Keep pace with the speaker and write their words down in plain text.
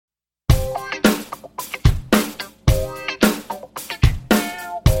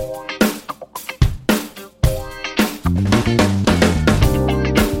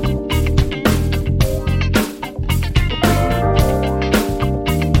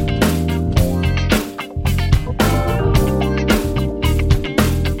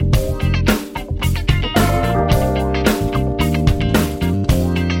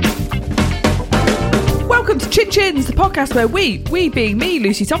is the podcast where we being me,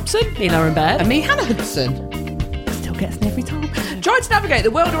 Lucy Thompson, Me, Lauren Baird. And me, Hannah Hudson. still gets me every time, try to navigate the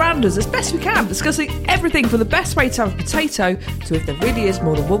world around us as best we can, discussing everything from the best way to have a potato to if there really is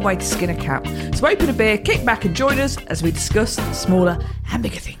more than one way to skin a cat. So open a beer, kick back and join us as we discuss the smaller and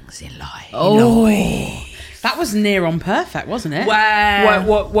bigger things in life. Oh, that was near on perfect, wasn't it?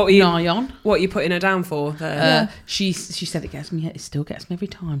 What were you? Nigh on. What are you putting her down for? She said it gets me. It still gets me every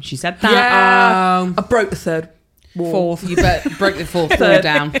time. She said that. Yeah, I broke the third wall. Fourth. You broke the fourth wall Third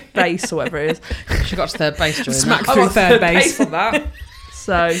down. base or whatever it is. She got to third base during Smack that. through I got third base. on that.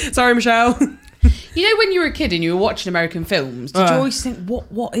 So Sorry, Michelle. You know, when you were a kid and you were watching American films, did you always think,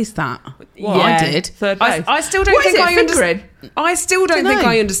 what is that? What? I did. third base. I still don't What is think it, I understand. fingering? I still don't think Dunno.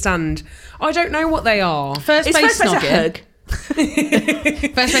 I understand. I don't know what they are. First It's base first base a snogging.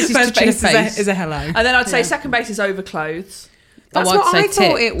 hug, First base is First touching a base face. is a hello. and then I'd say second base is over clothes. That's I'd what say I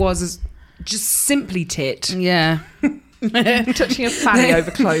thought tit. it was. Just simply tit. Yeah. Touching a fanny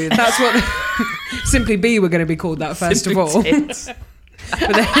over clothes. That's what Simply B were going to be called that first of all, Tits.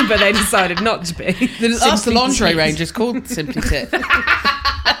 but they decided not to be. That's the lingerie range. It's called Simply Tit.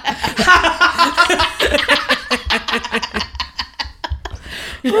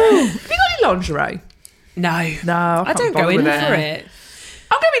 Have you got any lingerie? No, No, I don't go in for it.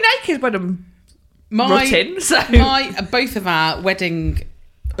 I'm going to be naked when I'm My rutting, so... both of our wedding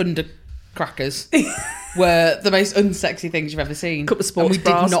undercrackers were the most unsexy things you've ever seen. Couple of sports and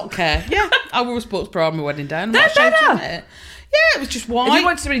we bras. did not care. Yeah, I wore a sports bra on my wedding day. And I'm They're not ashamed to better. admit it. Yeah, it was just If you white.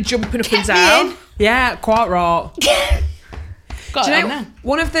 wanted to be jumping up and Get me down... in. Yeah, quite right. Got Do it you on know now.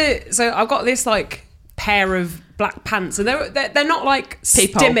 one of the? So I've got this like pair of black pants, and they're not like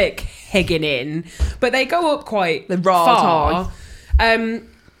Peephole. stomach higging in, but they go up quite They're rather far.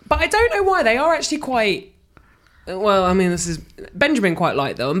 But I don't know why they are actually quite. Well, I mean, this is Benjamin quite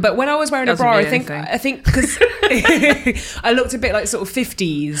liked them, but when I was wearing a Doesn't bra, mean I think because I looked a bit like sort of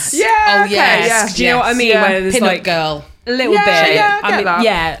 50s. Yeah, Oh, okay, yes. yeah. Do you know what I mean? Yeah. Where there's Pin-up like girl. a little Yeah, bit. yeah, I get that.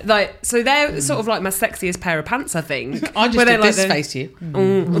 Yeah, like so they're sort of like my sexiest pair of pants, I think. I just Where did they're like this the- face to you.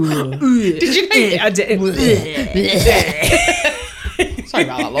 Did you know? I did. Sorry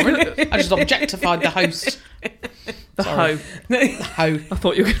about that, Lauren. I just objectified the host. The hoe. Ho. I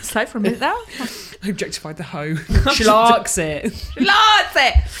thought you were going to say for a minute there. Objectified the hoe. She likes it. Lots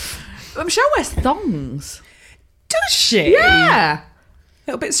it. Michelle wears thongs. Does she? Yeah.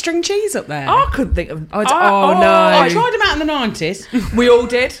 Little bit of string cheese up there. I couldn't think of... Oh, no. I tried them out in the 90s. We all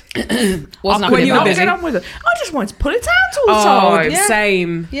did. Wasn't When happy you about were it. busy. Get on with it. I just wanted to pull it out all the Oh, time. Yeah.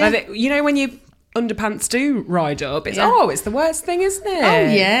 same. Yeah. Like, you know when you underpants do ride up, it's Yeah. it's the worst thing, isn't it?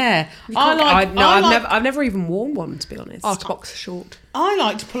 Oh, yeah. I've never even worn one, to be honest. Our box are short. I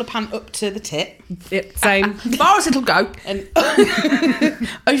like to pull a pant up to the tit Yep, same. Far as it'll go. and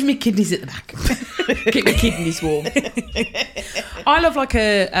over my kidneys at the back. Keep the kidneys warm. I love like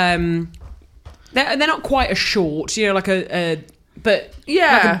a they're not quite a short, you know, like a but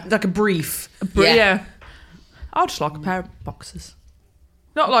Yeah. like a brief. Yeah. Yeah. I just like a pair of boxers.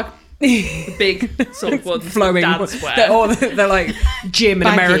 Not like the big sort of ones Flowing, dads wear. they're like Jim in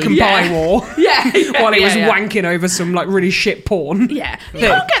Baggy. American Yeah. Pie wore yeah, while he was yeah. wanking over some like really shit porn. Yeah, you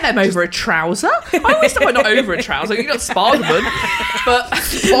can't get them over a trouser. I always thought not over a trouser. You got Spider-Man, but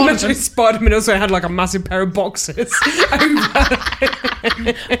Imagine if Spider-Man also had like a massive pair of boxers.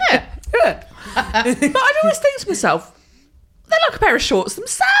 but I'd always think to myself, they're like a pair of shorts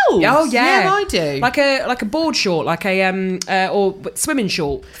themselves. Oh yeah, Yeah, I do. Like a board short, like a or swimming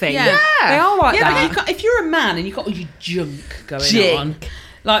short thing. Yeah. They are like Yeah, but that. you've got, if you're a man and you've got all your junk going Jink. on,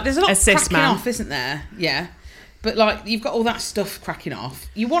 like there's a lot A cis cracking man. off, isn't there? Yeah, but like you've got all that stuff cracking off.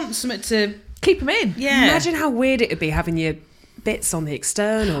 You want something to, Keep them in. yeah. Imagine how weird it'd be having your bits on the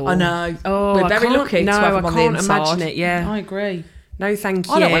external. I know. Oh, We're I very can't- lucky to No, have them I on the can't inside. imagine it. Yeah. I agree. No, thank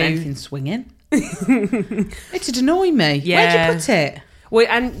you. I don't want anything swinging. It'd annoy me. Yeah. Where'd you put it? Well,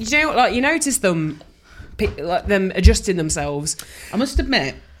 and you know, like you notice them, like them adjusting themselves. I must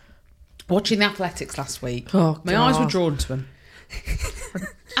admit, watching the Athletics last week, Oh, my eyes were God. drawn to them.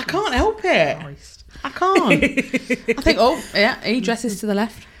 I can't help it. I can't. I think, oh, yeah, he dresses to the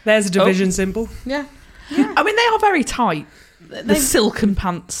left. There's a division symbol. Yeah. I mean, they are very tight. The silken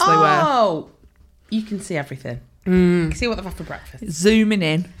pants they wear. Oh, you can see everything. You can see what they've had for breakfast. Zooming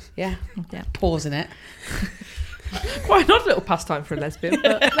in. Yeah. Yeah. Pausing it. Quite an odd little pastime for a lesbian,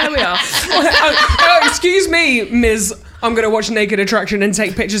 but there we are. Excuse me, Ms. I'm going to watch Naked Attraction and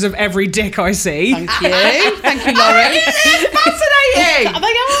take pictures of every dick I see. Thank you. Thank you, Lauren. Fascinating! They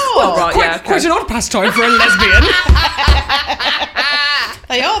are. Well, right, yeah, okay. Quite an odd pastime for a lesbian.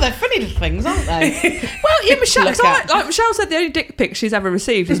 They are. They're funny little things, aren't they? Well, yeah, Michelle. Look 'cause at. like Michelle said, the only dick pic she's ever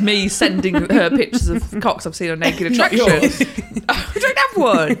received is me sending her pictures of cocks I've seen on Naked Not Attraction. yours. I don't have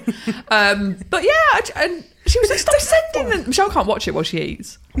one. But yeah, and she was like, "Stop sending them." Michelle can't watch it while she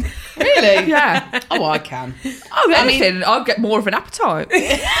eats. Really? Yeah. Oh, I can. Oh, anything. I'll get more of an appetite.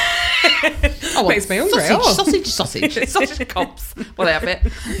 Oh, Makes me hungry. Sausage. Sausage cops. Well, they have it.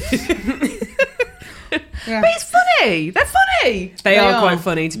 Yeah. But it's funny. They're funny. They They are are. quite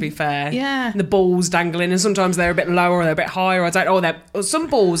funny, to be fair. Yeah. The balls dangling, and sometimes they're a bit lower or they're a bit higher. I don't know. Some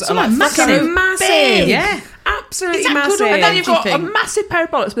balls Some are like are massive. fucking massive. Big. Yeah. Absolutely Is that good massive. or- And then you've do you got a think? massive pair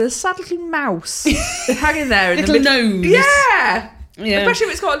of bollocks with a sad little mouse hanging there. In Little the middle. nose. Yeah. Yeah. Especially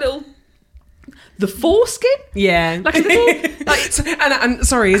if it's got a little... The foreskin? Yeah. Like a little... Like, and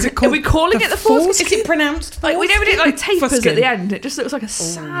sorry, is it are called? we calling it the foreskin? Is it pronounced? Like, we know when it like tapers Foreskin. at the end. It just looks like a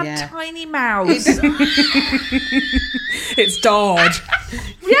sad, yeah. tiny mouse. It's Dard.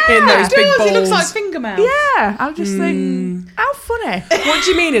 Yeah. In those It big does. balls. It looks like finger mouth. Yeah. I just think, how funny. What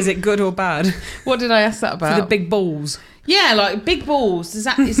do you mean? Is it good or bad What did I ask that about? for the big balls? Yeah, like big balls. Is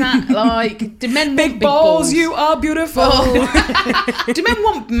that like do men want Big, big balls, you are beautiful. Do men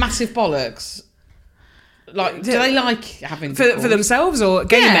want massive bollocks? Like, do they like having big For balls? themselves or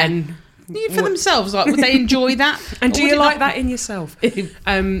gay Yeah. men? Yeah, for themselves? Like, would they enjoy that? And Or do would you it like not- that in yourself?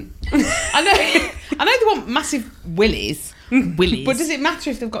 I know they want massive willies, but does it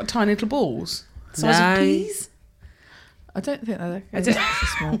matter if they've got tiny little balls? The size No. of peas? I don't think they're I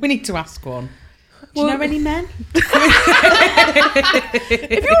don't- We need to ask one. Do Well- you know any men?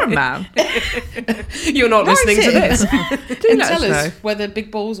 If you're a man, You're not listening to it. this. do And let tell us know. us whether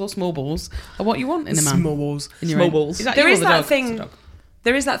big balls or small balls are what you want in a man. Small balls. In your Small own- balls. that There you or is the that dog? thing- It's the dog.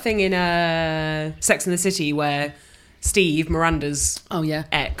 There is that thing in Sex and the City where Steve, Miranda's Oh yeah.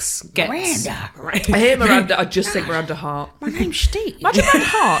 ex, gets... I hear Miranda, I just think Miranda Hart. My name's Steve. Imagine Miranda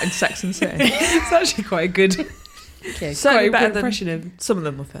Hart in Sex and the City. It's actually quite a good, Okay. Certainly quite a better good than impression of... some of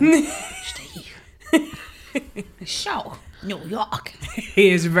them were fair. Steve. So, New York. He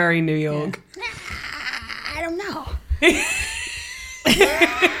is very New York. I don't know.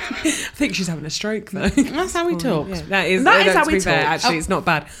 I think she's having a stroke though. That's how we talk. Yeah, that is how to we be fair, talk. actually, it's not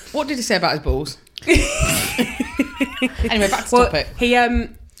bad. What did he say about his balls? Anyway, back to Well, topic. he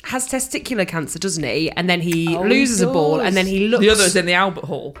has testicular cancer, doesn't he? And then he Oh, loses he a ball, does. and then he looks. The other's in the Albert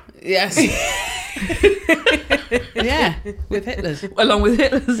Hall, Yes. Yeah, with Hitler's. along with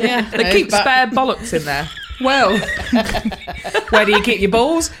Hitler's. Yeah. They keep But- spare bollocks in there. Well, where do you keep your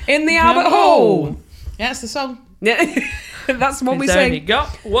balls? In the Albert Hall. Yeah, that's the song. Yeah, that's what we He's only sing. got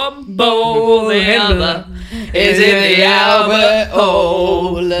one bowl, the other Is in the Albert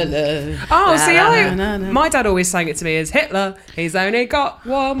Hall. La, la. Oh, see, Na, na, na. my dad always sang it to me as Hitler. He's only got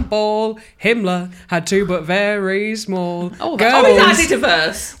one ball. Himmler had two, but very small. Oh, that's- Oh, he's Goebbels added a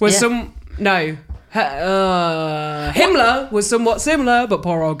verse. was Yeah. Himmler was somewhat similar, but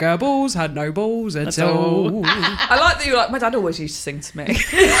poor old Goebbels had no balls at all. I like that you're like, my dad always used to sing to me.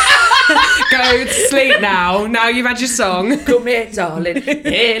 Go to sleep now. Now you've had your song. Come here, darling.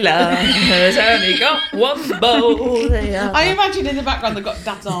 Hitler has only got one bowl. I imagine in the background they've got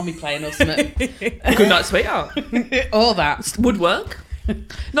Dad's Army playing or something. Good night, sweetheart. All that. Would work.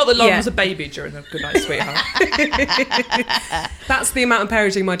 Not that Lon Yeah. was a baby during the Good Night, Sweetheart. That's the amount of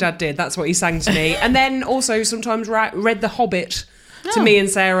parenting my dad did. That's what he sang to me. And then also sometimes read The Hobbit to Oh. me and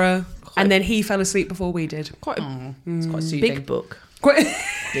Sarah. And then he fell asleep before we did. Quite a It's quite soothing. big book. Quite-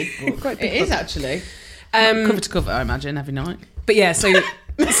 Big book. Quite It is actually. Um, Cover to cover, I imagine, every night. But yeah, so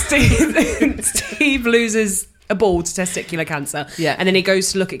Steve loses a ball to testicular cancer. Yeah. And then he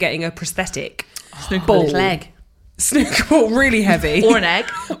goes to look at getting a prosthetic Snooker ball. ball. Leg. Snooker ball, really heavy. Or an egg.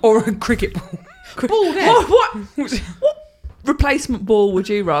 Or a cricket ball. Bald head. What replacement ball would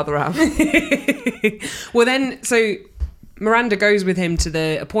you rather have? Well, then, so Miranda goes with him to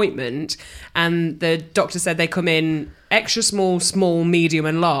the appointment, and the doctor said they come in extra small, small, medium,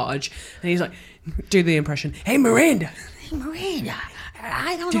 and large. And he's like, do the impression. Hey, Miranda. Hey, Miranda,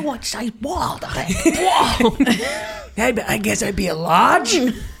 I don't know what size ball that is. Hey, but I guess I'd be a large.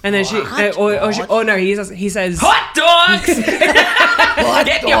 And then or no, he says, Hot dogs!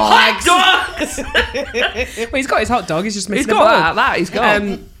 Get your hot dogs! well, he's got his hot dog. He's just missing He's a got ball. that. He's got.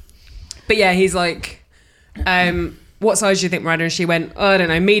 But yeah, he's like, what size do you think, Miranda? And she went, oh, I don't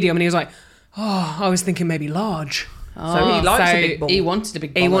know, medium. And he was like, oh, I was thinking maybe large. So he likes a big ball. He wanted a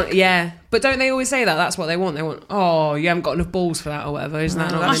big He ball. yeah, but don't they always say that? That's what they want. They want, oh, you haven't got enough balls for that or whatever. Isn't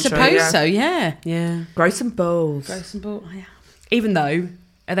that not I that's an true, suppose yeah. so, yeah. Yeah. Grow some balls. Grow some ball. Oh, yeah. Even though,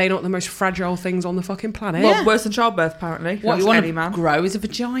 are they not the most fragile things on the fucking planet? Well, worse than childbirth, apparently. What you Ask want any to man. grow is a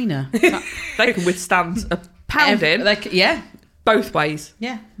vagina. They can withstand a pounding. Yeah. both ways.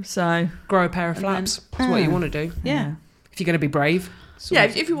 Yeah. So Grow a pair of flaps. That's what you want to do. Yeah. If you're going to be brave. yeah,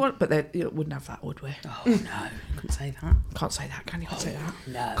 if you want, but they wouldn't have that, would we? Oh, no. Couldn't say that. Can't say that, can you? Can't say that.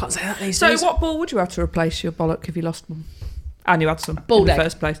 No. Can't say that these So, days. what ball would you have to replace your bollock if you lost one? And you had some Ball in the deck.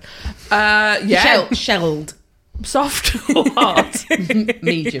 first place. Yeah, Shelled. soft or hard?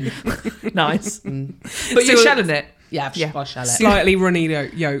 Medium. Nice. Mm. But you're So- shelling it. Yeah, Yeah. I'll shell it. Slightly runny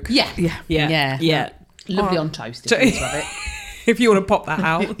yolk. Yeah. Yeah. Yeah. Yeah. Lovely on toast if So- you want to have it. If you want to pop that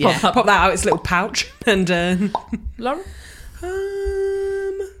out, Yeah. pop that out its little pouch and Lauren?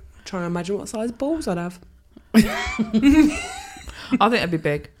 trying to imagine what size balls I'd have. I think it'd be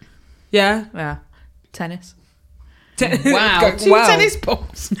big. Yeah. Yeah. Tennis. Wow. Go- 2 wow. tennis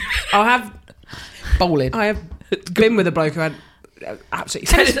balls. I Bowling. have been with a bloke who had absolutely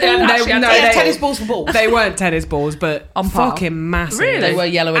Tennis- they, actually, no, Yeah, they- tennis balls for balls. They weren't tennis balls, but On par. fucking massive. Really? They were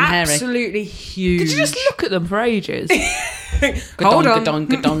yellow and hairy. Absolutely huge. Did you just look at them for ages? Hold on. Gadong,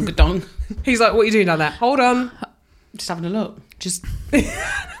 gadong, gadong. He's like, what are you doing down there? Hold on. Just having a look. Just a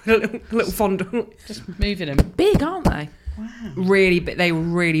little fondle. Just moving them. Big, aren't they? Really big. They were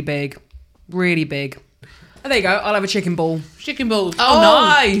really big. Really big. Oh, there you go. I'll have a chicken ball. Chicken balls. Oh,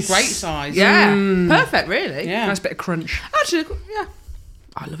 nice. Great size. Yeah. Perfect, really. Yeah. Nice bit of crunch. Actually, yeah.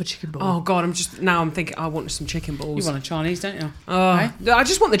 I love a chicken ball. Oh God, I'm thinking I want some chicken balls. You want a Chinese, don't you? Oh, Okay. I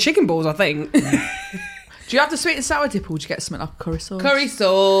just want the chicken balls, I think. Do you have the sweet and sour dip or would you get something like curry sauce? Curry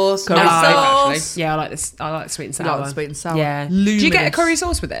sauce. Curry Nice, sauce. actually. Yeah, I like this. I like sweet and I sour. like the sweet and sour. Yeah. Do you get a Luminous. curry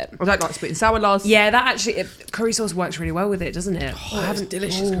sauce with it? I don't like sweet and sour, Lars. Yeah, that actually curry sauce works really well with it, doesn't it? I haven't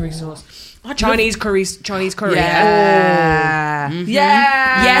delicious curry sauce. Chinese curry. Chinese curry. Yeah. Mm-hmm.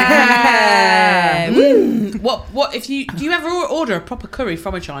 Yeah. Yeah. What if you do you ever order a proper curry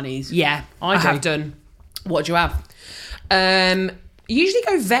from a Chinese? Yeah, I I do. have done. What do you have? Usually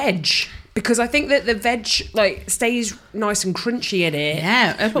go veg because I think that the veg like stays nice and crunchy in it.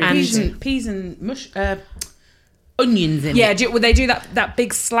 Yeah, I put And- peas and mush onions in Yeah, it. well, they do that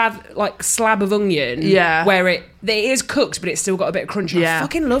big slab of onion. Yeah. where it is cooked, but it's still got a bit of crunch. Yeah. I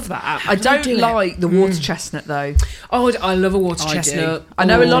fucking love that. I don't do it. like the water chestnut though. Oh, I love a water I chestnut. I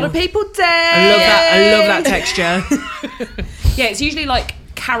know a lot Oh. of people do. I love that texture. Yeah, it's usually like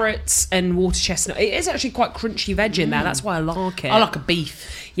carrots and water chestnut. It is actually quite crunchy veg in there. That's why I like it. I like a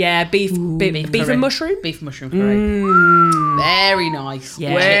beef. Yeah, beef Beef curry. and mushroom. Beef and mushroom curry. Very nice.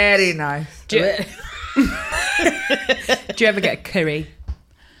 Yeah. Very nice. Do you ever get a curry?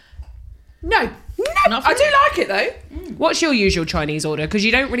 No. Not I for do me. like it though. What's your usual Chinese order? Because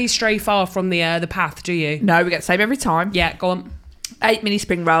you don't really stray far from the path, do you? No, we get the same every time. Yeah, go on. 8 mini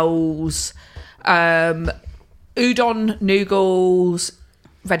spring rolls, udon noodles,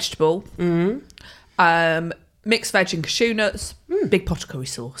 vegetable, mixed veg and cashew nuts, big pot of curry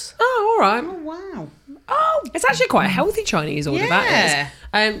sauce. Oh, all right. Oh, wow. Oh, it's actually quite a healthy Chinese order. Yeah.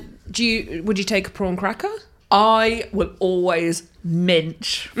 That is. Would you take a prawn cracker? I will always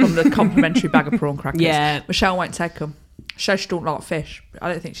mince from the complimentary bag of prawn crackers. Yeah. Michelle won't take them. She says she don't like fish. I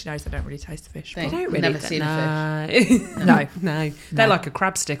don't think she knows they don't really taste the fish. They but- don't really. never seen a No. no. They're like a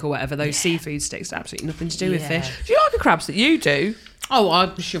crab stick or whatever. Those seafood sticks, absolutely nothing to do with Yeah. fish. Do you like the crabs that you do? Oh,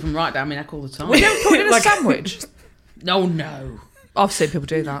 I shove them right down my neck all the time. Would you ever put it in a Like- sandwich? No, no. I've seen people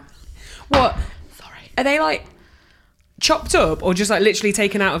do that. What Sorry. are they like? Chopped up or just like literally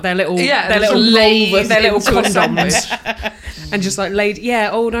taken out of their little Yeah, their just little laid vulvas, their little into a condoms and just like laid. Yeah.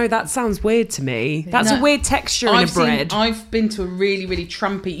 Oh no, that sounds weird to me. That's No. a weird texture in a bread. I've been to a really, really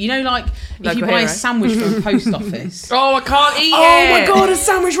trampy. You know, like if Local you buy hero. a sandwich from a post office. Oh, I can't eat Oh my god, a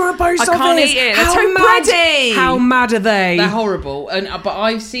sandwich from a post I office. can't eat it. They're How too mad? bready. How mad are they? They're horrible, but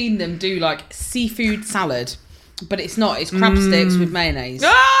I've seen them do like seafood salad, but it's not. It's crab sticks with mayonnaise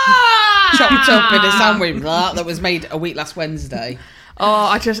chopped up in a sandwich that was made a week last Wednesday. Oh,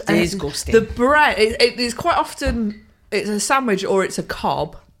 I just Disgusting. The bread. It's quite often it's a sandwich or it's a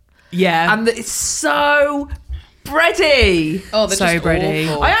cob, yeah. and it's so bready. Oh, they're So just bready.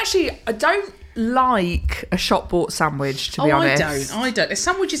 awful. I don't like a shop bought sandwich, to be honest. I don't. A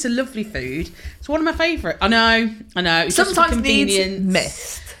sandwich is a lovely food. It's one of my favourite. I know. It's just for Sometimes needs convenience.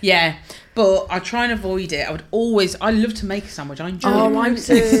 missed. Yeah, but I try and avoid it. I love to make a sandwich. I enjoy Oh, the I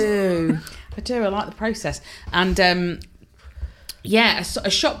process. do. I do. I like the process. And yeah, a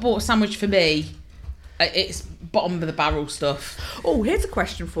shop bought sandwich for me, it's bottom of the barrel stuff. Oh, here's a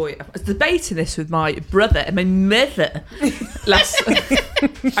question for you. I was debating this with my brother and my mother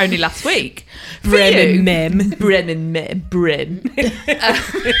only last week. For Bren you- and Mem. Bren and Mem. Bren.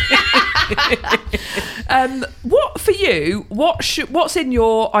 What for you? What's in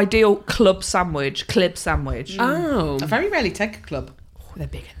your ideal club sandwich? Oh. I very rarely take a club. Oh, they're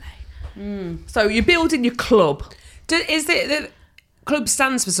big, aren't they? So you're building your club. Is it that club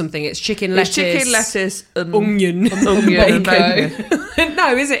stands for something. It's chicken, It's lettuce, chicken, lettuce, and onion, onion and bacon. bacon.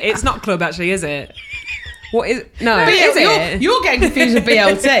 No, is it? It's not club actually, is it? What is? No, But is it? you're getting confused with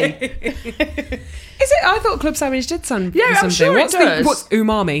BLT. Is it? I thought club sandwich did sound. Yeah, I'm something. sure it What's does. What's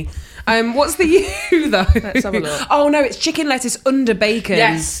umami? What's the U though? Let's have a look. Oh no, it's chicken lettuce under bacon.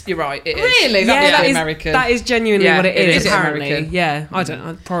 Yes, you're right. It is. Really? Yeah, That that is is American. That is genuinely Yeah, what it it is. is Apparently, American. yeah. I don't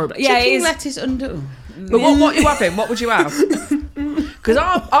know. Probably. Yeah, it Chicken is. lettuce under. But what are you having? What would you have? Because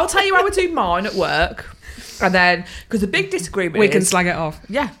I'll tell you how I would do mine at work, and then because the big disagreement We is, can slag it off.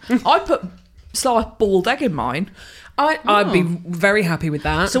 yeah, I put sliced boiled egg in mine. I'd be very happy with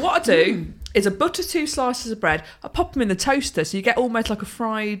that. So what I do is I butter 2 slices of bread. I pop them in the toaster, so you get almost like a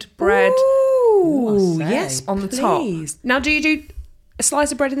fried bread Ooh, I say. yes, on the top. please. Now, do you do a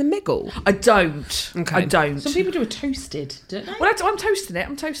slice of bread in the middle? I don't. Okay. I don't. Some people do a toasted, don't they? Well, I'm toasting it.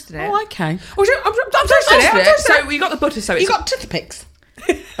 I'm toasting it. Oh, okay. I'm toasting it. So you got the butter. So You it's, got toothpicks.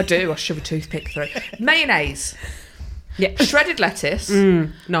 I do. I shove a toothpick through. Mayonnaise, Yeah. shredded lettuce,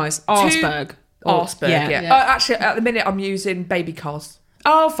 Nice. Arsberg. Arsberg. Yeah. Yeah. Actually, at the minute I'm using baby cos.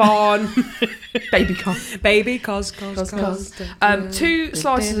 Oh, fun. Baby cos. Baby cos. 2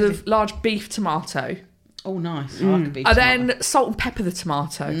 slices of large beef tomato, Oh, nice. I like a beef and tomato. then salt and pepper the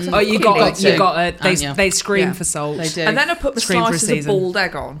tomato. 'cause I Oh, you fucking got need it. to. You got it. Haven't you? They scream Yeah. for salt. They do. And then I put the Scream for a slices of season. boiled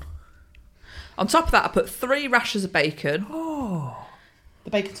egg on. On top of that, I put 3 rashers of bacon, The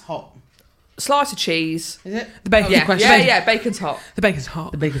bacon's hot. slice of cheese. Is it? The bacon. Yeah, question. yeah, bacon's hot. The bacon's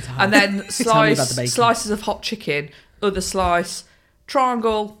hot. The bacon's hot. And then Tell me about the bacon. slices of hot chicken, other slice,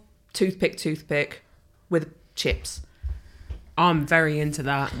 triangle, toothpick with chips. I'm very into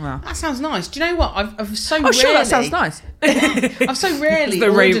that. That sounds nice. Do you know what? I've so Oh, rarely... sure, that sounds nice. I've so rarely The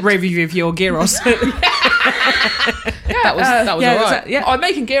ordered... review of your gyros. That was yeah, all right. yeah. I'm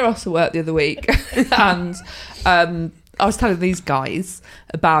making gyros at work the other week, and I was telling these guys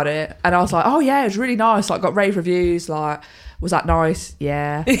about it, and I was like, "Oh yeah, it was really nice. Like, got rave reviews. Like, was that nice?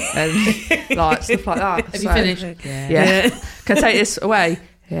 Yeah, and like stuff like that." Have you finished? Yeah. Can I take this away?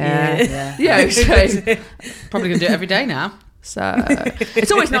 Yeah. Yeah. So Probably going to do it every day now.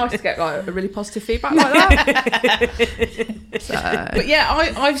 it's always nice to get like a really positive feedback like that. But yeah,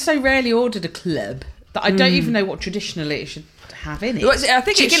 I've so rarely ordered a club that I don't even know what traditionally it should have in it. I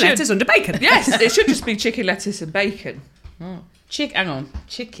think Chicken it should. lettuce under bacon. Yes, it should just be chicken, lettuce, and bacon. Hang on.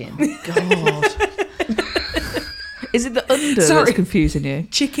 Chicken. God. Is it the under Sorry. that's confusing you?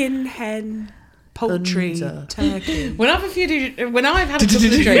 Chicken, hen, poultry, Under. turkey. When I've had a couple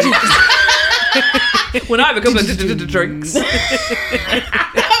of drinks, When I have a couple of drinks.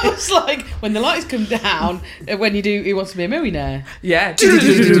 that was like when the lights come down when you do Who Wants to Be a Millionaire. Yeah.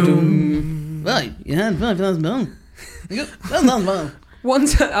 Right, you had £5,000.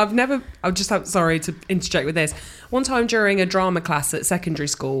 Once sorry to interject with this. One time during a drama class at secondary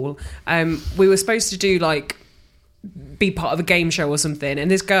school, we were supposed to do like be part of a game show or something, and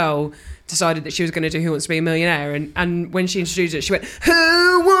this girl decided that she was going to do Who Wants to Be a Millionaire, and when she introduced it, she went,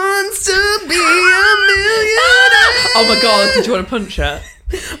 "Who wants to be a millionaire?" Oh my God, did you want to punch her?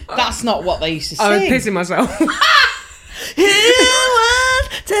 That's not what they used to sing. I was pissing myself. Who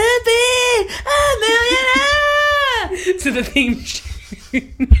wants to be a millionaire? To the theme tune.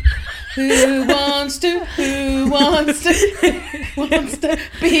 Who wants to be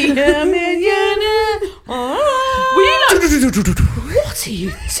a millionaire? What are you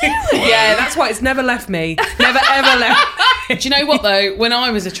doing? Yeah, that's why it's never left me. Never ever left. Do you know what though? When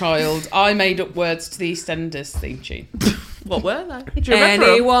I was a child, I made up words to the EastEnders theme tune. What were they? Do you remember?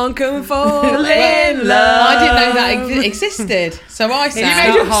 Anyone can fall in Well, love. I didn't know that existed, so I You sang. made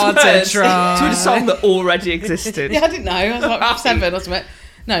not up hard some to words try. to a song that already existed. Yeah, I didn't know. I was like 7 or something.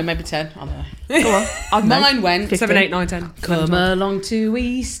 No, maybe 10. I don't know. Go on. I don't know. Mine went. 7, 8, 9, 10. Come along to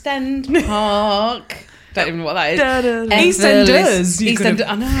East End Park. Don't even know what that is. EastEnders, you EastEnders.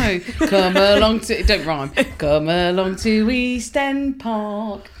 I know. Come along to. It don't rhyme. Come along to East End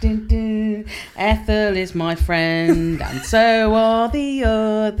Park. Dun, dun. Ethel is my friend, and so are the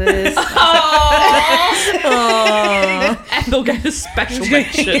others. Ethel get a special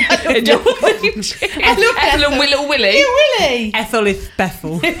mention in your Ethel and Little Willie. Willie. Ethel is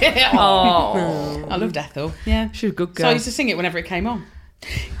Bethel. Oh, I loved Ethel. Yeah. she's a good So I girl. used to sing it whenever it came on.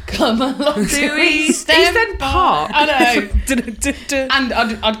 Come along to To East East End End Park. I know. And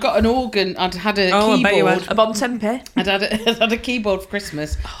I'd got an organ. I'd had a Oh, I bet you keyboard. had. A bon tempe. I'd had a keyboard for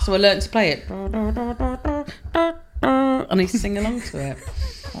Christmas, so I learned to play it. And I used to sing along to it.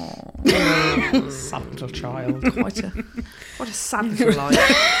 Sad little child. What a sad little life.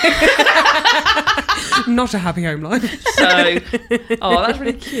 Not a happy home life. So, that's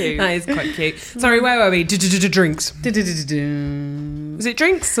really cute. That is quite cute. Sorry, where were we? Drinks. Du-du-du-du-du. Was it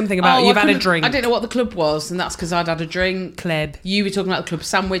drinks? Something about you've had a drink. I didn't know what the club was, and that's because I'd had a drink. Club. You were talking about the club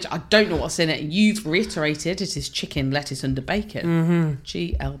sandwich. I don't know what's in it. And you've reiterated it is chicken, lettuce, under bacon. Mm-hmm.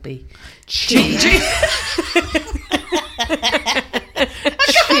 GLB. GLB.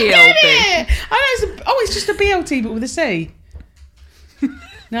 I know it's just a BLT, but with a C.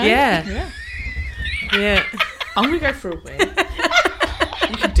 No? Yeah. I'm going to go for a win. You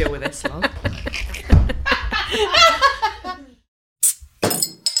can deal with this, love.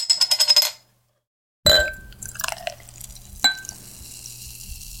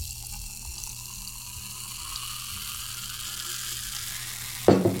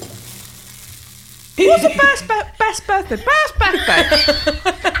 What's the best birthday?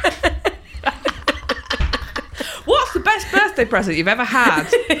 What's the best birthday present you've ever had?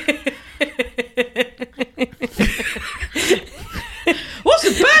 What's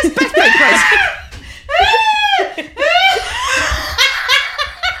the best birthday present?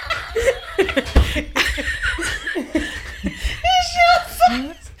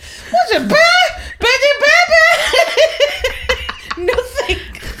 What's a birthday Nothing.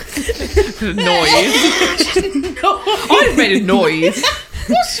 Noise. I just made a noise.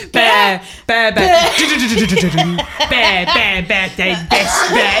 Bear, birthday,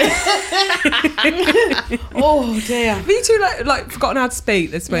 best bear. Oh dear. Have you two like forgotten how to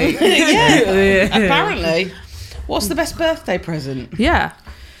speak this week? Yeah. Apparently. What's the best birthday present? Yeah.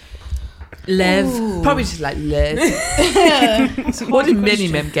 Lev. Probably just like Liz. What did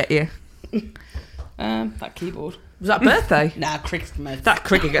Minimum get you? That keyboard. Was that birthday? Nah, Christmas. That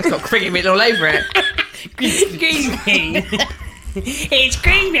cricket got cricket written all over it. It's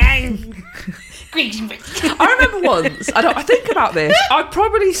creamy. I remember once, I think about this, I'd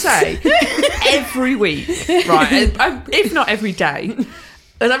probably say every week, right, if not every day.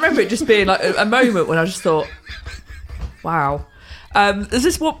 And I remember it just being like a moment when I just thought, wow. This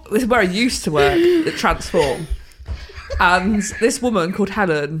is where I used to work at Transform. And this woman called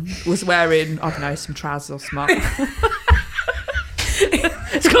Helen was wearing, I don't know, some trousers or something.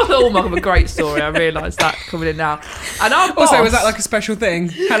 It's got the hallmark of a great story. I realised that coming in now. And our boss, Also, was that like a special thing?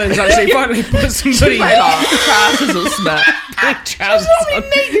 Helen's actually finally put somebody trousers or something. Trousers on.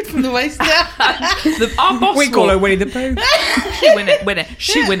 Naked from the waist down. Our boss We call her Winnie the Pooh.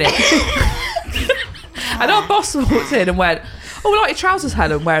 She win it. And our boss walked in and went, "Oh, we like your trousers,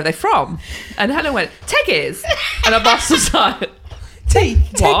 Helen. Where are they from?" And Helen went, "Teggies." And our boss was like,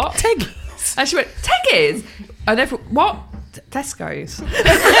 "What? Teggies. And she went, "Teggies." And everyone, what? Tesco's. I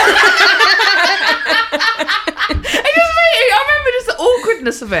remember just the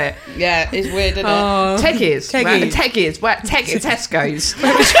awkwardness of it. Yeah, it's weird, isn't it? Teggies. Tesco's.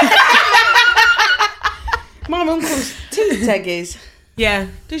 My mum calls tea Teggies. Yeah,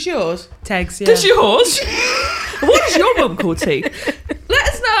 Does yours? Tegs. Yeah. Does yours? What does your mum call tea? Let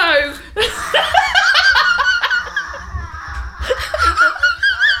us know.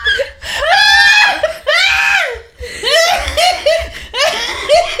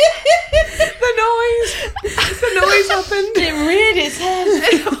 The noise happened. It reared its head.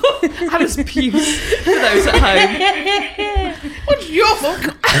 Hannah's puce for those at home. What's your mum?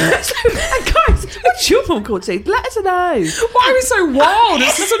 Guys, what's your mum called tea? Let us know. Why are we so wild?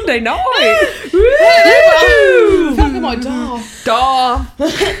 It's a Sunday night. I feel like I might die.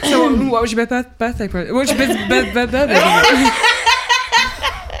 So, what was your birthday present? What was your birthday present?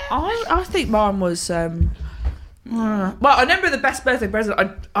 I think mine was. Well, I remember the best birthday present.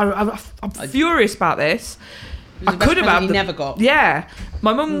 I'm furious about this. I could have had. You never got. Yeah,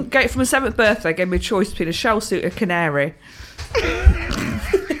 my mum gave for my 7th birthday. Gave me a choice between a shell suit and a canary,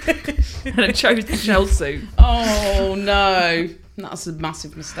 and I chose the shell suit. Oh no, that's a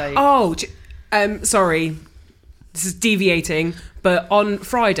massive mistake. Oh, sorry. This is deviating, but on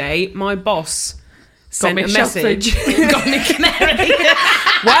Friday, my boss sent a message. Got me canary.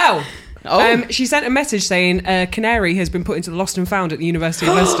 Wow. Oh. She sent a message saying a canary has been put into the Lost and Found at the University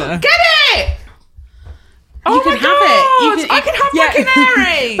of Leicester. Get it! You can have it. I can have my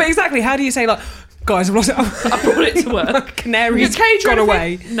canary. But exactly, how do you say like, guys, I've lost it. I brought it to work. Canary's Your cage or gone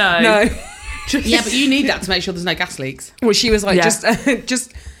away. anything? No. Yeah, but you need that to make sure there's no gas leaks. Well, she was like, Yeah.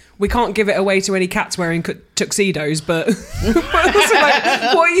 just. We can't give it away to any cats wearing tuxedos, but also like,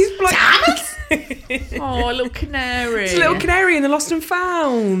 what are you like? Oh, a little canary. It's a little canary in the Lost and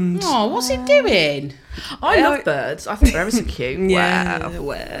Found. Oh, what's it doing? I love birds. I think they're ever so cute. Yeah, Wow.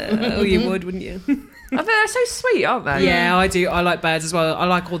 well, you would, wouldn't you? I think they're so sweet, aren't they? Yeah, I do. I like birds as well. I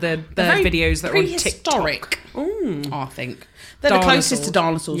like all the bird very videos that are on TikTok. Prehistoric. I think they're the closest to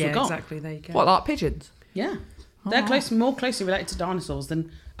dinosaurs Yeah, we've got. exactly. There you go. What, like pigeons? Yeah, they're more closely related to dinosaurs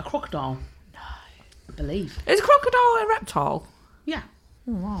than a crocodile. No, I believe. Is a crocodile a reptile? Yeah.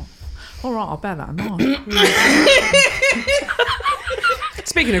 Oh, wow. All right, I'll bear that in mind.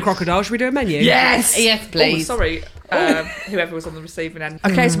 Speaking of crocodile, should we do a menu? Yes! Yes, please. Oh, sorry, whoever was on the receiving end.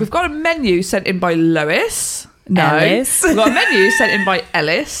 Okay, so we've got a menu sent in by Lois. No. Ellis. We've got a menu sent in by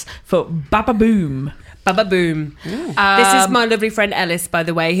Ellis for Baba Boom. Baba Boom. This is my lovely friend Ellis, by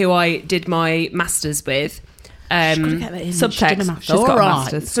the way, who I did my masters with. Subtext. She's got a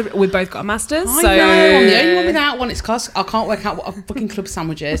master's. So we've both got a master's. I so know, I'm the only one without one. It's because I can't work out what a fucking club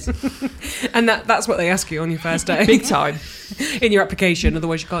sandwich is. And that's what they ask you on your first day. Big time. In your application,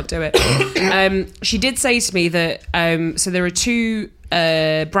 otherwise you can't do it. She did say to me that so there are two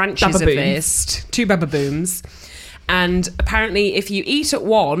branches of this, two Baba Booms, and apparently if you eat at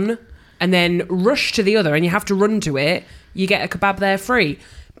one and then rush to the other and you have to run to it, you get a kebab there free.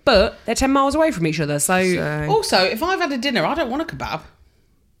 But they're 10 miles away from each other, so Also, if I've had a dinner, I don't want a kebab.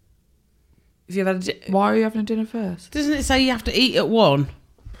 if you've had Why are you having a dinner first? Doesn't it say you have to eat at one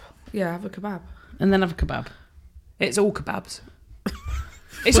Yeah, have a kebab. and then have a kebab? it's all kebabs.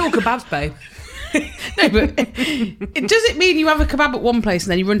 It's all kebabs, babe. No, but does it mean you have a kebab at one place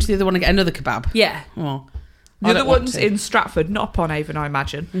and then you run to the other one and get another kebab? Yeah. Oh, The I other don't want one's to. in Stratford, not upon Avon, I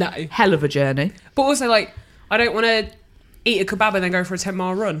imagine. No. Hell of a journey. But also, like, I don't want to eat a kebab and then go for a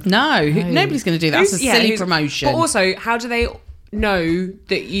 10-mile run. No, nobody's going to do that. That's a silly who's- promotion. But also, how do they know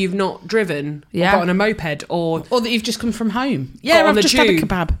that you've not driven or Yeah. got on a moped or... Or that you've just come from home. Got Yeah, on I've the just had a tube.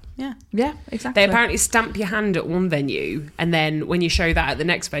 kebab. Yeah. Yeah, exactly. They apparently stamp your hand at one venue, and then when you show that at the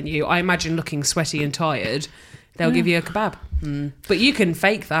next venue, I imagine looking sweaty and tired, they'll give you a kebab. But you can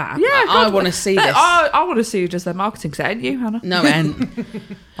fake that. Yeah, I want to see this. I want to see who does their marketing. Because it ain't you, Hannah. No, it ain't.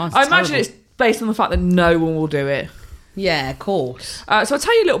 I imagine it's based on the fact that no one will do it. Yeah, of course. So I'll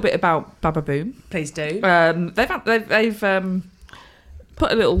tell you a little bit about Baba Boom. Please do. They've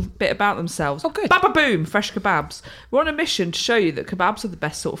put a little bit about themselves. Oh, good. Baba Boom, fresh kebabs. We're on a mission to show you that kebabs are the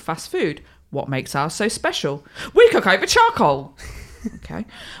best sort of fast food. What makes ours so special? We cook over charcoal. Okay.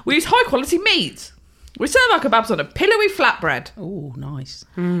 We use high quality meat. We serve our kebabs on a pillowy flatbread. Oh, nice.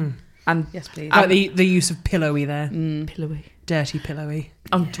 And Yes, please. Like the use of pillowy there. pillowy. Dirty pillowy.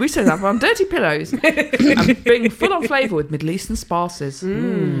 We serve that on dirty pillows and bring full on flavour with Middle Eastern spices.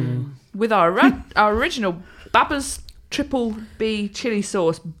 With our original Baba's Triple B chili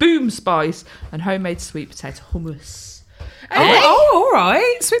sauce, boom spice, and homemade sweet potato hummus. Oh, all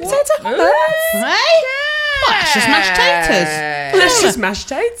right. Sweet potato hummus. Hey? Well, that's just mashed taters. Let's just mashed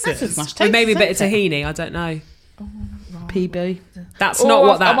potatoes. That's just mashed With maybe a bit of potatoes, tahini. I don't know. PB. That's not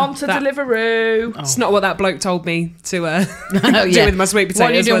what that. I'm on to that- Deliveroo. It's not what that bloke told me to Oh, do yeah. with my sweet potatoes.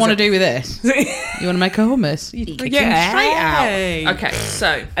 What do you was want to it? do with this? You want to make a hummus? You kick him Yeah. straight out. Hey. Okay,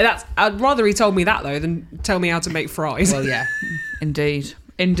 so I'd rather he told me that though than tell me how to make fries. Well, yeah. indeed.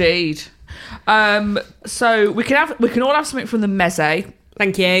 So we can all have something from the meze.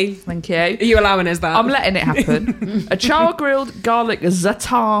 Thank you. Thank you. Are you allowing us that? I'm letting it happen. A char grilled garlic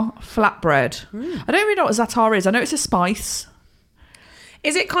za'atar flatbread. I don't really know what za'atar is. I know it's a spice.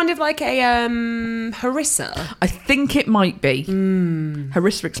 Is it kind of like a harissa? I think it might be.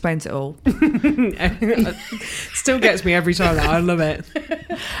 Harissa explains it all. Still gets me every time. I love it.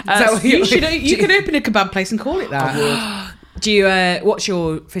 You could open a kebab place and call it that. Do you? What's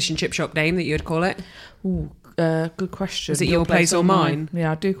your fish and chip shop name that you would call it? Ooh, good question. Is it your place or mine?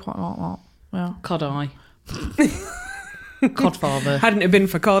 Yeah, I do quite like that. Yeah. Cod eye. Codfather. Hadn't it been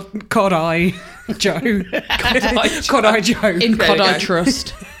for Cod Eye Joe? Cod Eye Joe. In There Cod you Eye go.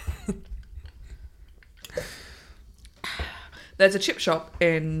 Trust. There's a chip shop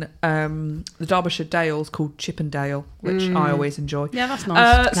in the Derbyshire Dales called Chippendale, which I always enjoy. Yeah, that's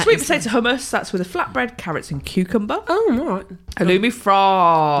nice. Sweet potato hummus, that's with a flatbread, carrots and cucumber. Oh, all right. Halloumi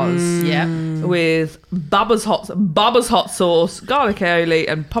fries. Yeah. With Baba's hot sauce, garlic aioli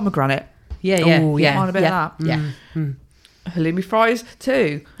and pomegranate. Yeah, Oh, yeah. Mind a bit yeah. of that. Yeah. Halloumi fries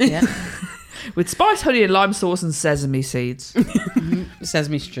too. Yeah. With spice, honey and lime sauce and sesame seeds.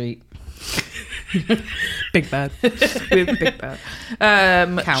 Sesame Street. Big Bird. With Big Bird.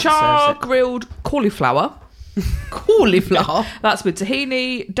 serves Char it. grilled cauliflower. Cauliflower. That's with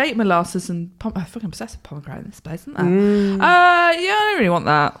tahini, date molasses, and I'm fucking obsessed with pomegranate in this place, isn't there? Yeah, I don't really want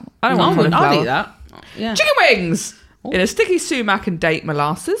that. I don't want cauliflower. I'd eat that. Yeah. Chicken wings in a sticky sumac and date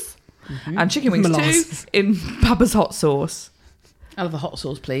molasses, and chicken wings Molasses. too in Baba's hot sauce. I'll have a hot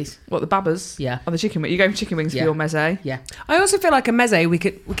sauce, please. What, the Baba's? Yeah. On the chicken wing. You going for chicken wings Yeah. for your meze? Yeah. I also feel like a meze. We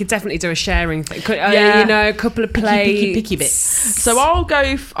could definitely do a sharing thing. Yeah. You know, a couple of plates. picky bits. So I'm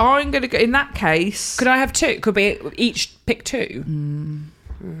going to go, in that case. Could I have two? Could we each pick two?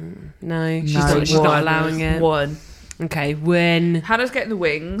 No, she's No, not one. allowing it. One. Okay, when Hannah's getting the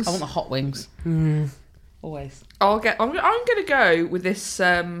wings. I want the hot wings. Always. I'm going to go with this.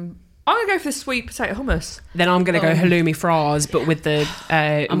 I'm going to go for the sweet potato hummus. Then I'm going to go halloumi fries, but with the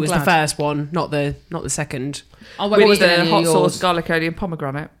it was glad. the first one, not the second. I With won't eat the any of hot yours. sauce, garlic aioli, and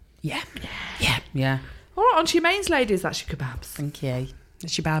pomegranate. Yeah. Yeah. All right, on to your mains, ladies. That's your kebabs. Thank you.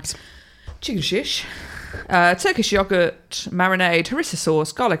 That's your babs. Chicken shish, Turkish yogurt, marinade, harissa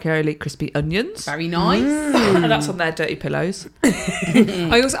sauce, garlic aioli, crispy onions. Very nice. And that's on their dirty pillows.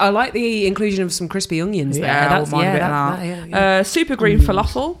 I like the inclusion of some crispy onions there. Yeah, I That's, wouldn't mind a bit of that. Super green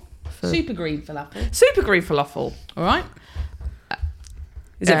falafel. Super green falafel. Super green falafel. All right.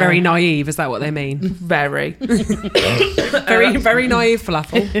 Is it very naive? Is that what they mean? Very. Very naive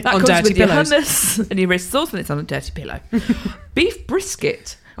falafel That on comes dirty with your pillows. hummus and your harissa sauce, and it's on a dirty pillow. Beef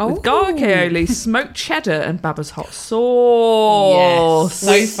brisket. Oh. With garlic aioli, smoked cheddar, and Baba's hot sauce.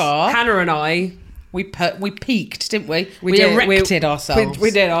 Yes. So far, Ah. Hannah and I, we peaked, didn't we? We We did. erected ourselves. we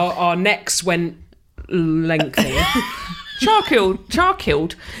did. Our necks went lengthy. Char-grilled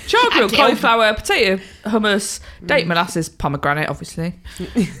cauliflower, potato hummus, date molasses, pomegranate, obviously.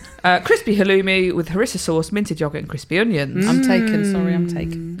 Crispy halloumi with harissa sauce, minted yogurt, and crispy onions. I'm taken. Sorry, I'm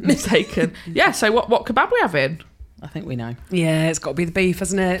taken. Taken. Yeah. So what kebab we having? I think we know. Yeah, it's got to be the beef,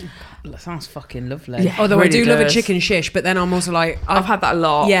 hasn't it? That sounds fucking lovely. Yeah. Although I really do love a does. chicken shish, but then I'm also like, I've had that a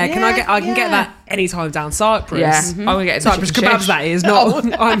lot. yeah, can I get? I can Yeah. get that anytime down Cyprus. Yeah. I'm gonna get Cyprus chicken kebabs. shish. That is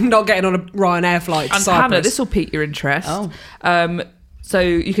not. I'm not getting on a Ryanair flight to And Cyprus. Hannah, this will pique your interest. Oh. So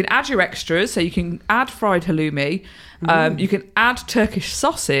you can add your extras. So you can add fried halloumi. You can add Turkish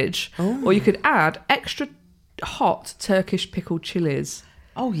sausage, or you could add extra hot Turkish pickled chilies.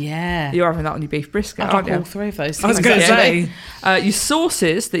 Oh yeah. You're having that on your beef brisket, I'd aren't like you? all three of those. I was things, going to actually. say. Your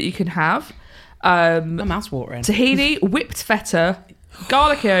sauces that you can have: My mouth's watering. tahini, whipped feta,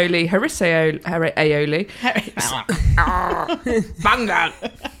 garlic aioli, harissa aioli, banga,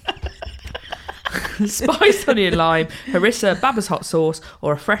 spiced onion lime, harissa, Baba's hot sauce,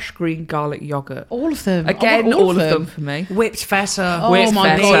 or a fresh green garlic yogurt. All of them. Again, I want all of them for me. Whipped feta. Oh Whipped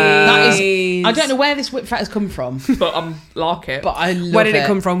my feta. god, that is. Please. I don't know where this whip fat has come from, But I'm like it. but I love Where did it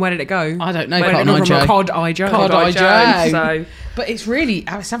come from? Where did it go? I don't know. Where did it Cotton come Eye from? Joe. Cod Eye Joe. Cod Eye Joe. So But it's really,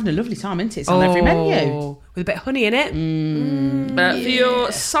 I was having a lovely time, isn't it? It's on every menu. Oh, with a bit of honey in it. for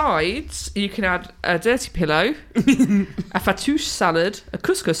your sides, you can add a dirty pillow, a fattoush salad, a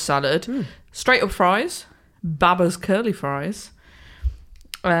couscous salad, straight up fries, Baba's curly fries.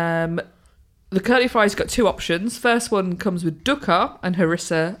 The curly fries got two options. First one comes with dukkha and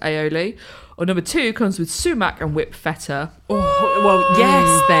harissa aioli, or number two comes with sumac and whipped feta. Oh, well,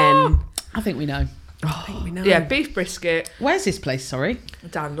 yes, then. I think we know. I think we know. Yeah, beef brisket Where's this place? Sorry.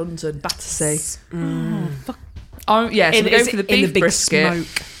 down London, Battersea. Fuck. So we're going Is for it the in beef big brisket. smoke?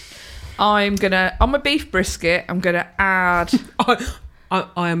 On my beef brisket, I'm gonna add.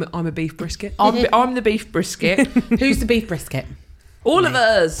 I'm a beef brisket. I'm the beef brisket. Who's the beef brisket? All of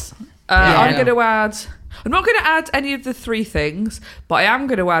us. Yeah. I'm going to add. I'm not going to add any of the three things, but I am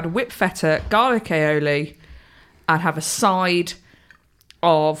going to add whipped feta, garlic aioli, and have a side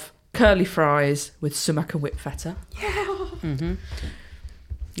of curly fries with sumac and whipped feta.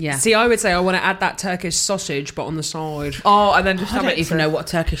 Yeah. See, I would say I want to add that Turkish sausage, but on the side. Oh, and then just I have don't it even know what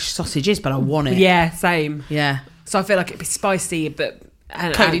Turkish sausage is, but I want it. Yeah, same. Yeah. So I feel like it'd be spicy, but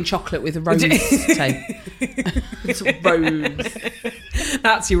Coated in chocolate with a rose tape. It's rose.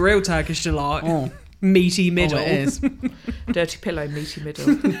 that's your real Turkish delight. Oh. Meaty middle. Oh, it is. Dirty pillow, meaty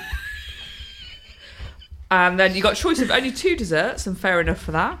middle. And then you got a choice of only two desserts, and fair enough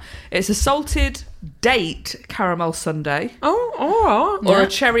for that. It's a salted date caramel sundae, Oh, all right. or Yeah. a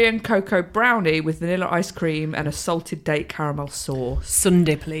cherry and cocoa brownie with vanilla ice cream and a salted date caramel sauce.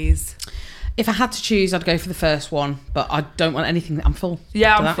 Sunday, please. If I had to choose, I'd go for the first one, but I don't want anything. I'm full.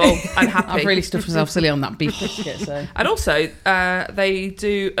 Yeah, I'm after full that. and happy. I've really stuffed myself silly on that beef brisket. So. And also, they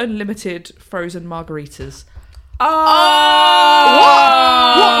do unlimited frozen margaritas.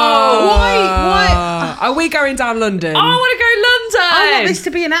 Why? Are we going down London? Oh, I want to go London! I want this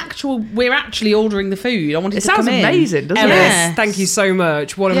to be an actual. We're actually ordering the food. I want it, It to sounds come in. amazing, doesn't Ellis, it? Yes. thank you so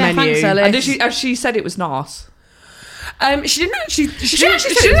much. What a Yeah, menu. thanks, Ellis. And she said it was nice. She didn't actually. She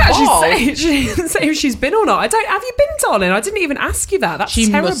actually didn't said it actually was say. She didn't say if she's been or not. I don't. Have you been, darling? I didn't even ask you that. That's She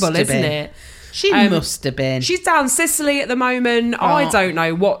must terrible, have isn't been. it? She Um, must have been. She's down Sicily at the moment. I Oh. don't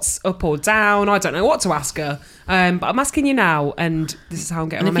know what's up or down. I don't know what to ask her. But I'm asking you now, and this is how I'm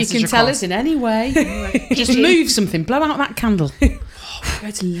getting and my if you message can tell across. us in any way, just move something. Blow out that candle.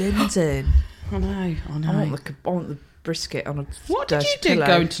 Go to London. I know. I want the brisket on a What did dirty you do pillow.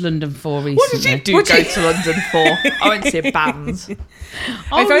 going to London for recently? What did you do What go did you- to London for? I went to see a band.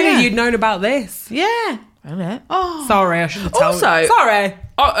 Oh, if only yeah. you'd known about this. Yeah. Isn't it? Oh. Sorry, I shouldn't tell Also- you. Sorry.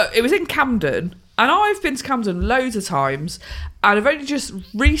 It was in Camden, And I've been to Camden loads of times, and I've only just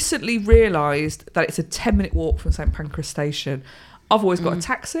recently realised that it's a 10-minute walk from St Pancras Station. I've always got a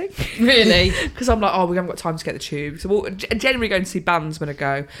taxi. Really? Because I'm like, we haven't got time to get the tube. So we're generally going to see bands when I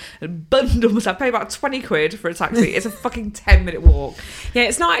go. And bundles, I pay about 20 quid for a taxi. It's a fucking 10-minute walk. Yeah,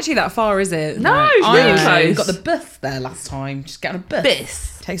 it's not actually that far, is it? No, it's really I close. got the bus there last time. Just get on a bus.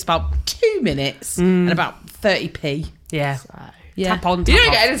 Bus. Takes about 2 minutes and about 30p. Yeah. Yeah. Tap on, You tap don't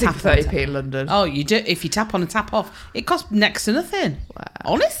off. get anything Tap for on, 30p in London. Oh, you do. If you tap on and tap off, it costs next to nothing. Wow.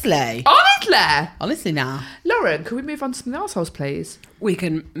 Honestly. Honestly Now. Lauren, can we move on to something else, please? We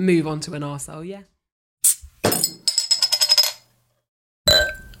can move on to an arsehole, yeah.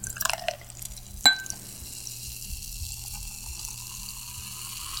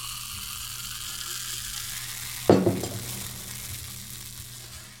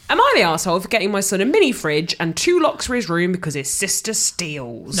 Am I the arsehole for getting my son a mini fridge and 2 locks for his room because his sister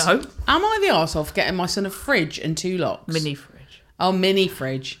steals? No. Am I the arsehole for getting my son a fridge and 2 locks? Mini fridge. Oh, mini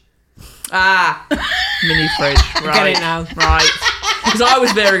fridge. Ah, mini fridge. Right. Get it now. Right. Because I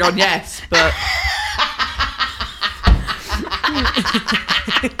was veering on yes, but...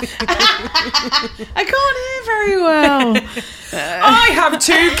 I can't hear very well. I have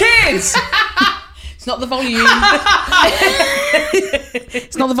 2 kids! It's not the volume.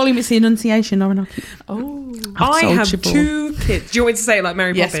 It's not the volume, it's the enunciation, Lauren. Oh. I told have you before. 2 kids. Do you want me to say it like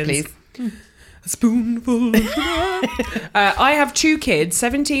Mary Yes, Poppins? please. A spoonful of sugar. I have 2 kids,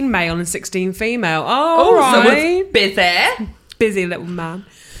 17 male and 16 female. Oh, right. someone's busy. Busy little man.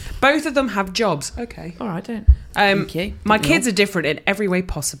 Both of them have jobs. Okay. All right, don't. Thank you. My kids are different in every way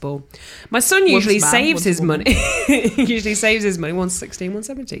possible. My son usually man, saves one's his a woman. money. Usually saves his money. One's 16, one's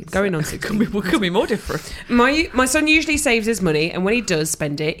 17. Going on 16. Could be more different. My son usually saves his money, and when he does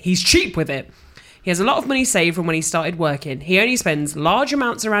spend it, he's cheap with it. He has a lot of money saved from when he started working. He only spends large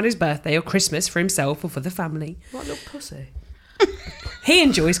amounts around his birthday or Christmas for himself or for the family. What a little pussy. He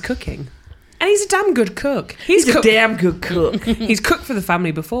enjoys cooking. And he's a damn good cook. He's a cooked- damn good cook. He's cooked for the family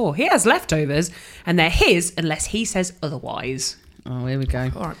before. He has leftovers, and they're his unless he says otherwise. Oh, here we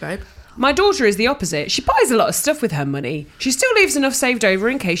go. All right, babe. My daughter is the opposite. She buys a lot of stuff with her money. She still leaves enough saved over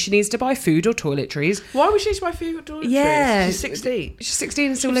in case she needs to buy food or toiletries. Why would she use my favourite daughter? Yeah. She's 16. She's 16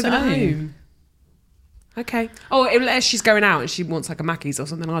 and still She was living at at home. home. Okay. Oh, unless she's going out and she wants like a Mackey's or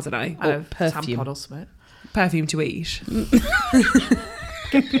something, I don't know. I know, perfume. Tampon or something. Perfume to eat.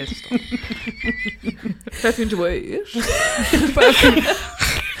 Get pissed off. Perfume to eat.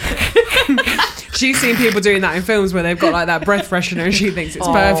 She's seen people doing that in films where they've got like that breath freshener and she thinks it's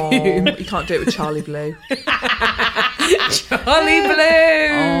perfume. You can't do it with Charlie Blue. Charlie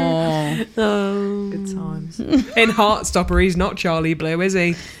Blue! Oh, Good times. In Heartstopper, he's not Charlie Blue, is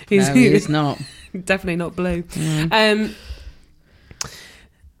he? He's no, it's not. definitely not blue.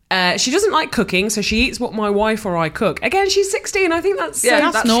 She doesn't like cooking, so she eats what my wife or I cook. Again, she's 16. I think that's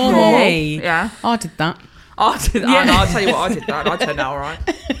that's normal. okay. Yeah. I did that. I did that. Yeah. I'll tell you what, I did that. I turned out all right.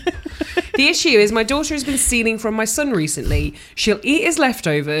 The issue is my daughter has been stealing from my son recently. She'll eat his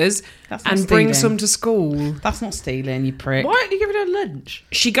leftovers That's not and bring stealing. some to school. That's not stealing, you prick. Why aren't you giving her lunch?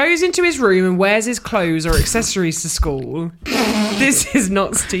 She goes into his room and wears his clothes or accessories to school. This is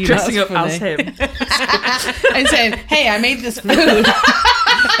not stealing. Dressing That's up as funny. him. And saying, hey, I made this food.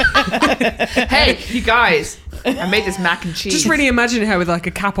 Hey, you guys, I made this mac and cheese. Just really imagine her with like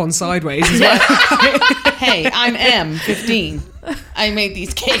a cap on sideways as well. Hey, I'm M, 15. I made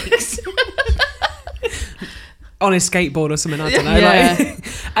these cakes. On his skateboard or something, I don't know. Yeah.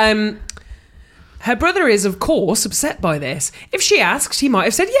 Like, her brother is, of course, upset by this. If she asked, he might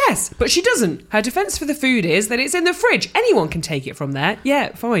have said yes, but she doesn't. Her defence for the food is that it's in the fridge. Anyone can take it from there. Yeah,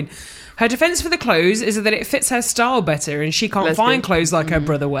 fine. Her defence for the clothes is that it fits her style better and she can't Lesbian. find clothes like her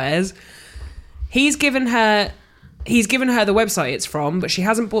brother wears. He's given her the website it's from, but she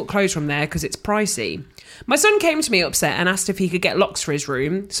hasn't bought clothes from there because it's pricey. My son came to me upset and asked if he could get locks for his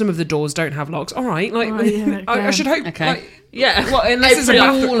room. Some of the doors don't have locks. All right, like I should hope. Okay. Like, Yeah. well, unless it's a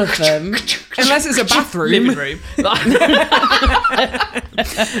bathroom. All of them. Unless it's a bathroom. Living room.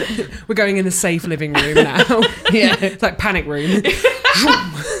 We're going in the safe living room now. Yeah. It's like panic room.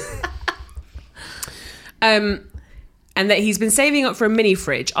 And that he's been saving up for a mini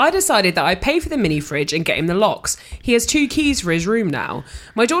fridge. I decided that I'd pay for the mini fridge and get him the locks. He has 2 keys for his room now.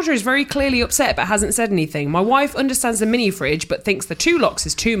 My daughter is very clearly upset but hasn't said anything. My wife understands the mini fridge but thinks the 2 locks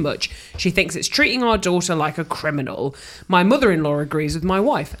is too much. She thinks it's treating our daughter like a criminal. My mother-in-law agrees with my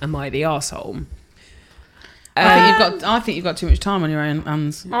wife. Am I the arsehole? I think you've got too much time on your own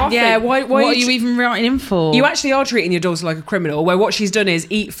hands. Yeah, why What are you even writing in for? You actually are treating your daughter like a criminal, where what she's done is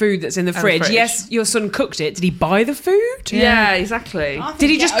eat food that's in the fridge. fridge. Yes, your son cooked it. Did he buy the food? Yeah, exactly. I think Did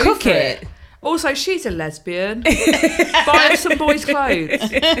he get just cook over it? Also, she's a lesbian. Buy her some boys' clothes.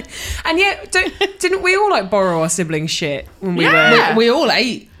 And yet, didn't we all like borrow our siblings' shit when we Yeah. were? We all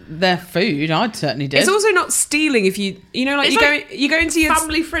ate their food. I certainly did. It's also not stealing if you know, like It's you go into your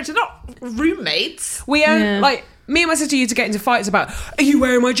family friends, they're not roommates. We like me and my sister used to get into fights about, are you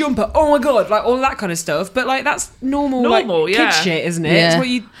wearing my jumper? Oh my god, like all that kind of stuff. But like that's normal like yeah. kid shit, isn't it? Yeah. It's what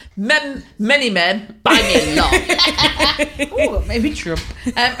you Many men buy me a lot. Oh, maybe true.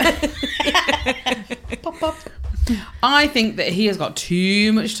 Pop up. I think that he has got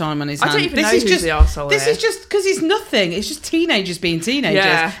too much time on his hands. I don't even know who's the arsehole This here. is just because he's nothing. It's just teenagers being teenagers,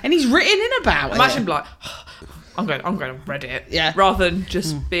 Yeah. and he's written in about Imagine it. like, I'm going on Reddit. Yeah. Rather than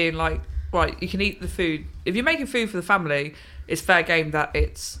just being like, right, you can eat the food. If you're making food for the family, it's fair game that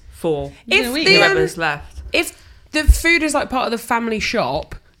it's for If if the, the whoever's left. if the food is like part of the family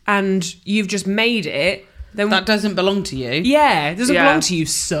shop and you've just made it, then That doesn't belong to you. yeah, it doesn't Yeah. belong to you,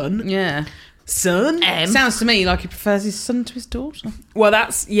 son. Yeah. Son. Sounds to me like he prefers his son to his daughter. Well,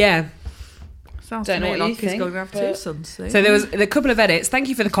 that's Sounds Don't to know me what like you he's think, going to have two but- sons. See? So there was a couple of edits. Thank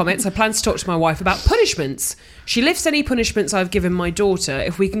you for the comments. I plan to talk to my wife about punishments. She lifts any punishments I've given my daughter.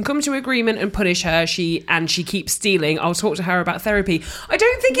 If we can come to agreement and punish her, she keeps stealing, I'll talk to her about therapy. I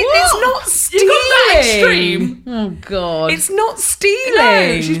don't think it's not stealing. You got that extreme? Oh God. It's not stealing.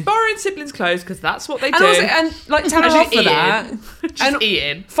 No, she's borrowing siblings' clothes because that's what they and do. also, and like tell her And off she's for that. Just And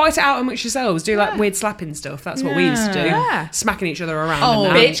eating. fight it out amongst yourselves. Do like weird slapping stuff. That's what we used to do. Yeah. Smacking each other around. Oh,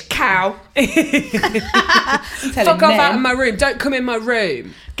 and that. Bitch, cow. Fuck off out of my room. Don't come in my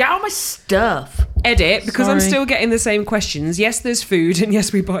room. Get out of my stuff. Edit, because I'm Sorry. still getting the same questions. Yes, there's food, and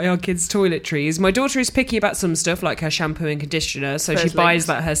yes, we buy our kids toiletries. My daughter is picky about some stuff, like her shampoo and conditioner, so she Those buys links.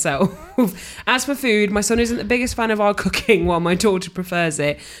 that herself. As for food, my son isn't the biggest fan of our cooking, while my daughter prefers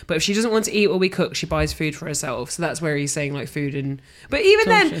it. But if she doesn't want to eat what we cook, she buys food for herself. So that's where he's saying like food and. But even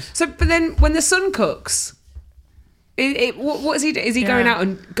Delicious. but then when the son cooks. What is he? Is he going Yeah. out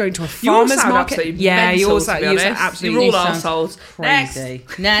and going to a You all farmer's sound market? absolutely Yeah, mental, you all to sound be you sound honest. absolutely. You're all sounds arseholes. Crazy.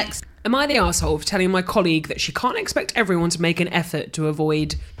 Next. Am I the arsehole for telling my colleague that she can't expect everyone to make an effort to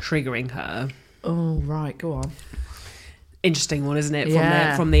avoid triggering her? Oh, right, go on. Interesting one, isn't it?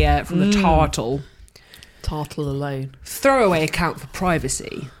 Yeah. From the tartle. Tartle alone. Throwaway account for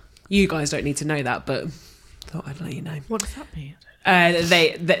privacy. You guys don't need to know that, but thought I'd let you know. What does that mean?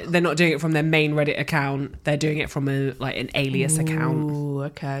 They're not doing it from their main Reddit account. They're doing it from an alias account, Ooh,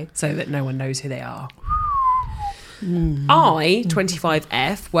 okay. so that no one knows who they are. I,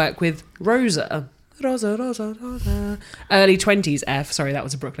 25F, work with Rosa. Early 20s F. Sorry, that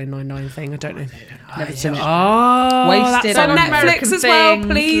was a Brooklyn Nine-Nine thing. I don't know. Never seen it. Oh, Wasted that's on on Netflix American as well. Things,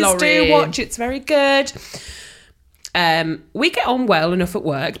 Please do Laurie. watch. It's very good. We get on well enough at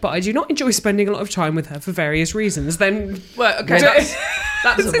work, but I do not enjoy spending a lot of time with her for various reasons. Then, Well, okay,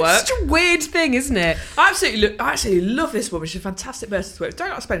 that doesn't work. It's such a weird thing, isn't it? I absolutely love this woman. She's a fantastic person to work with. Don't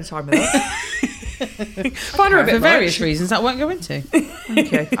like spending time with her. Find her a bit For various much. reasons that I won't go into.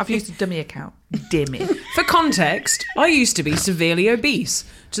 Okay, I've used a dummy account. Dimmy. For context, I used to be severely obese,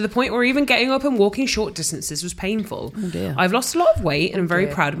 to the point where even getting up and walking short distances was painful. Oh dear. I've lost a lot of weight and I'm very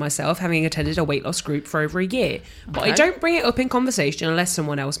dear. proud of myself, having attended a weight loss group for over a year. But I Okay. don't bring it up in conversation unless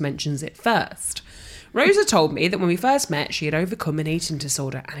someone else mentions it first. Rosa told me that when we first met, she had overcome an eating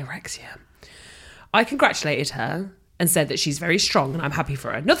disorder, anorexia. I congratulated her and said that she's very strong and I'm happy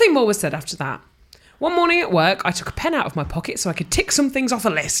for her. Nothing more was said after that. One morning at work, I took a pen out of my pocket so I could tick some things off a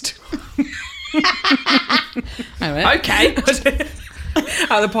list. Okay.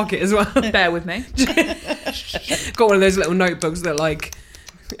 Out of the pocket as well. Bear with me. Got one of those little notebooks that like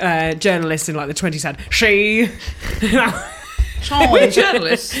journalists in like the 20s had. She. We're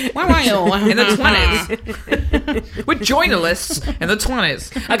journalists Where are you? in the 20s. We're journalists in the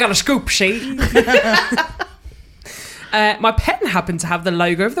 20s. I got a scoop sheet. My pen happened to have the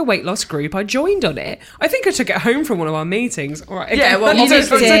logo of the weight loss group I joined on it. I think I took it home from one of our meetings. All right, Yeah, well, You that's-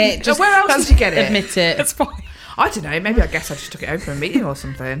 did that's- it. Just where else did you get it? Admit it. that's fine. I don't know. Maybe I guess I just took it home from a meeting or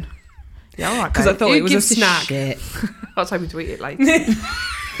something. Yeah, all right. Because I babe. thought Who it was a gives snack. shit? I was hoping to eat it later.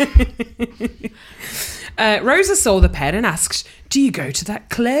 Rosa saw the pen and asked, "Do you go to that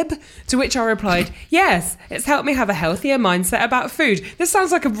club?" To which I replied, "Yes, it's helped me have a healthier mindset about food." This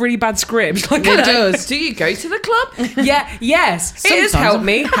sounds like a really bad script. Like, It does. Do you go to the club? yes, it has Sometimes. helped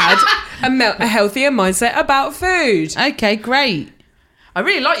me had a healthier mindset about food. Okay, great. I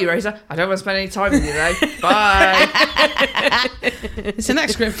really like you, Rosa. I don't want to spend any time with you though. Bye. It's the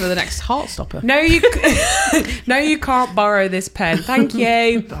next script for the next Heartstopper. No, no, you can't borrow this pen. Thank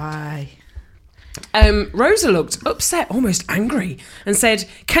you. Bye. Rosa looked upset, almost angry, and said,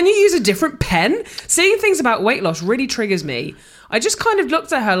 "Can you use a different pen? Seeing things about weight loss really triggers me. I just kind of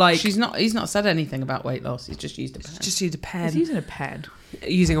looked at her like He's not said anything about weight loss. He's just used a pen. just used a pen. He's using a pen.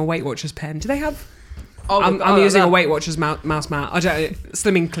 Using a Weight Watchers pen. Do they have? Oh, I'm using a Weight Watchers mouse mat. I don't.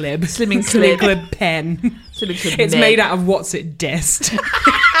 Slimming Clib. Slimming Slimming Clib. Clib pen. Slimming Clib It's men. made out of what's it dest.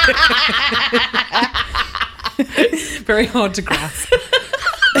 Very hard to grasp.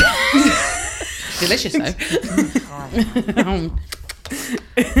 Delicious though.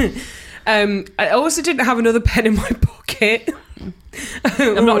 I also didn't have another pen in my pocket.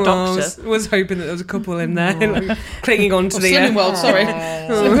 I'm not a doctor. Was hoping that there was a couple in there, like, clinging on to the Slimming World, sorry.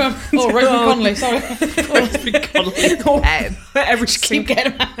 Oh, Rosemary Conley, sorry. Pen. every Keep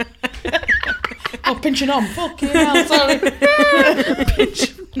getting them out. Oh, pinching on. Fucking hell, sorry.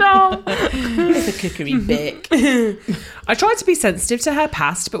 No. It's a cookery bick. I tried to be sensitive to her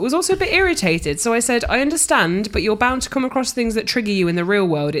past, but was also a bit irritated. So I said, I understand, but you're bound to come across things that trigger you in the real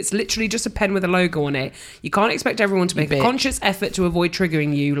world. It's literally just a pen with a logo on it. You can't expect everyone to make a conscious effort to avoid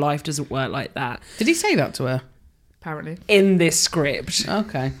triggering you. Life doesn't work like that. Did he say that to her? Apparently. In this script.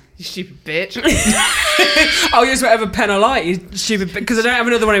 Okay. You stupid bitch. I'll use whatever pen I like, you stupid, because I don't have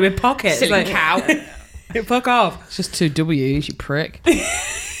another one in my pocket. Silly cow. Fuck off. It's just 2 W's, you prick.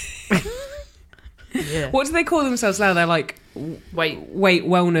 Yeah. What do they call themselves now? They're like Weight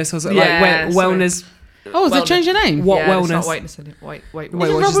wellness or something. Yeah, like wellness. Oh, has they Wellness. changed your name? What yeah, it's not wellness? weightness anymore. Weight Weight Isn't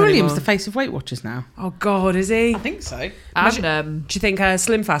Watchers Rob Williams anymore. the face of Weight Watchers now? Oh God, is he? I think so. And Do you think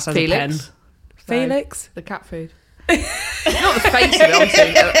Slim Fast has a pen? Felix. Felix? The cat food. Not the face of it,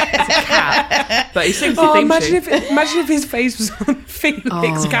 obviously. It's a cat. But he sings the Oh, theme imagine tune. if his face was on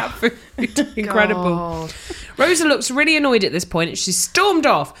Felix cat food. Incredible. God. Rosa looks really annoyed at this point and she stormed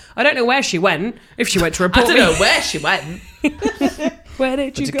off. I don't know where she went. If she went to I report don't me. know where she went. Where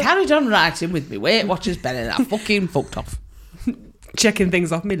did you To go? carried on writing with me Weight Watchers pen and I fucking fucked off. Checking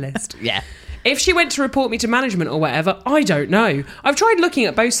things off my list. Yeah. If she went to report me to management or whatever, I don't know. I've tried looking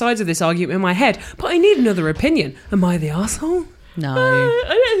at both sides of this argument in my head, but I need another opinion. Am I the arsehole? No. I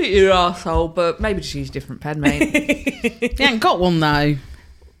don't think you're an arsehole, but maybe just use a different pen, mate. He ain't got one though.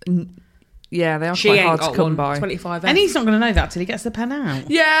 Yeah, they are She quite ain't hard got to come one. by. 25 And he's not going to know that till he gets the pen out.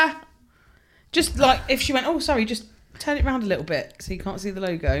 Yeah. Just like if she went, oh, sorry, just turn it round a little bit so you can't see the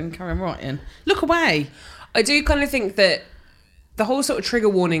logo and carry on writing. Look away. I do kind of think that the whole sort of trigger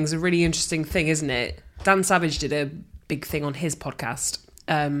warning is a really interesting thing, isn't it? Dan Savage did a big thing on his podcast,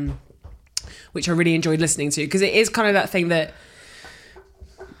 which I really enjoyed listening to, because it is kind of that thing that,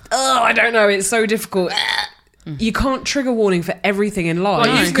 I don't know, it's so difficult. You can't trigger warning for everything in life,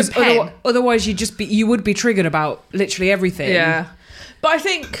 Well, using a because pen. otherwise you would be triggered about literally everything. Yeah. But I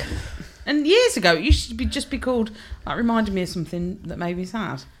think... And years ago, it used to be called, like, reminded me of something that made me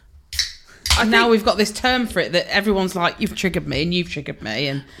sad. And now we've got this term for it that everyone's like, you've triggered me and you've triggered me.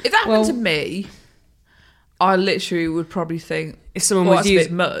 And If that happened to me, I literally would probably think... If someone well, was that's a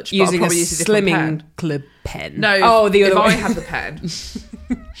bit much, but I'll using a probably use a different Slimming pen. Club pen. No, oh, the if other I way. had the pen,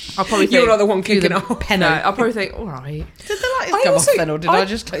 I'll probably think... You're not the one You're kicking the off. pen. No, I'll probably think, all right. Did the lights I go also- off then, or did I I-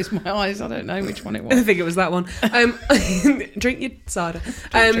 just close my eyes? I don't know which one it I was. think it was that one. Drink your cider.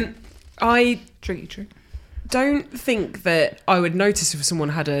 Drink. I Tricky. don't think that I would notice if someone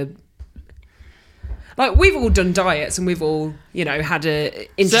had a... Like, we've all done diets and we've all, had a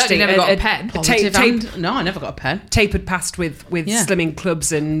interesting... never got a pen. Positive no, I never got a pen. tapered past with Yeah. slimming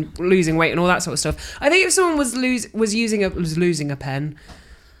clubs and losing weight and all that sort of stuff. I think if someone was losing a pen,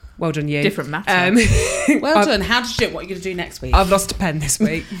 well done you. Different matter. Well done. How did you do it? What are you going to do next week? I've lost a pen this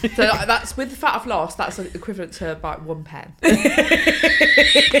week. So that's with the fat I've lost, that's equivalent to about 1 pen. What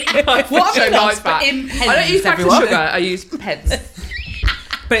have you lost, but in pens, I don't use factor everyone? sugar, I use pens.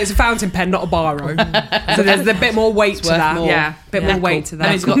 But it's a fountain pen, not a biro. So there's a bit more weight to worth that. more. Yeah. Bit more weight to And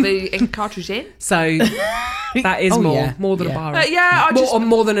that. it's got the ink cartridge in. So that is Oh, more. yeah. More than Yeah. a biro. Yeah, I just...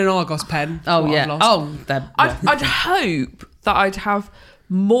 More than an Argos pen. Oh, what I've yeah. lost. Oh, I'd hope that I'd have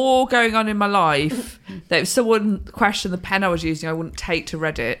more going on in my life that if someone questioned the pen I was using, I wouldn't take to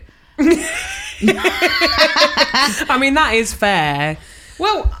Reddit. I mean, that is fair.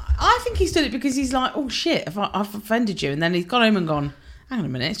 Well, I think he's done it because he's like, oh shit, I've offended you, and then he's gone home and gone, hang on a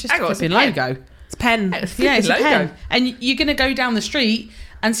minute, it's just Hang a on, it's a flipping pen. logo. It's pen. Yeah, it's a logo. pen. And you're going to go down the street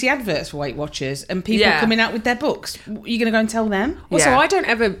and see adverts for Weight Watchers and people Yeah. coming out with their books. You're going to go and tell them? Also, Yeah. I don't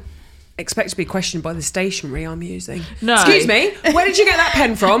ever expect to be questioned by the stationery I'm using. No. Excuse me, where did you get that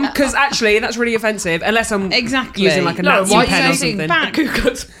pen from? Because actually, that's really offensive. Unless I'm Exactly. using like a No, Nazi why are pen you or using something. back? Ku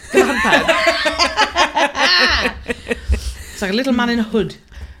Klux Klan pen? It's like a little man in a hood.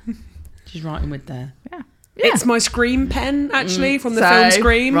 She's writing with there. Yeah. It's my Scream pen, actually, from the So, film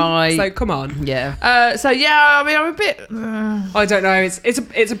Scream. right. So come on. Yeah. So yeah, I mean, I'm a bit... I don't know.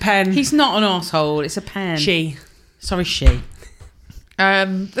 It's a pen. He's not an arsehole, it's a pen. She. Sorry, she.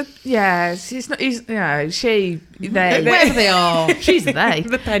 She's not. She. They. Wherever they are. She's a they.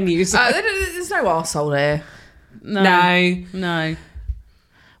 The pen user. There's no arsehole here. No.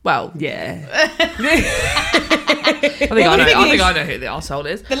 Well, yeah. I think I know who the arsehole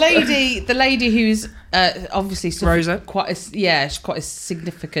is. The lady who's obviously Rosa. she's quite a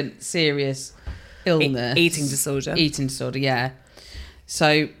significant, serious illness. Eating disorder. Eating disorder, yeah.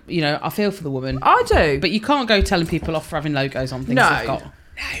 So, I feel for the woman. I do. But you can't go telling people off for having logos on things they've got. No.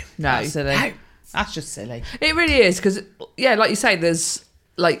 That's silly. That's just silly. It really is, because, like you say, there's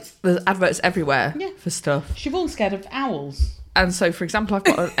adverts everywhere for stuff. Siobhan's scared of owls. And so, for example, I've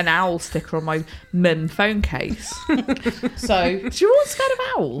got an owl sticker on my mum phone case. So She's all scared of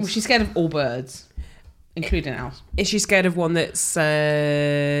owls. well, she's scared of all birds, including owls. Is she scared of one that's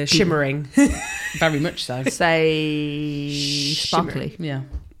shimmering? Very much so. Say sparkly. Yeah.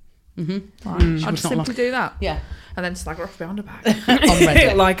 Mm-hmm. Right. I'll just simply do that. Yeah. And then stagger off behind her back. On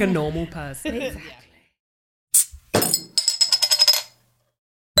Reddit. Like a normal person. Exactly.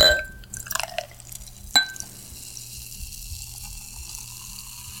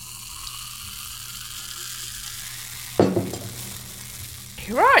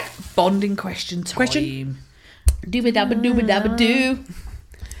 Right. Bonding question time. Dooba-dabba-dooba-dabba-doo.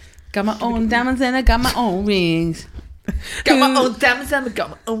 Got my own diamonds and I got my own rings. Got my own diamonds and I got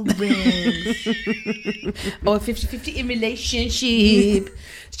my own rings. Or 50-50 in relationship.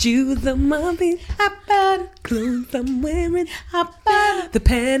 Shoes I'm wearing, clothes I'm wearing, the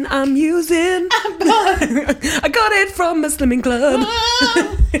pen I'm using. I got it from a slimming club.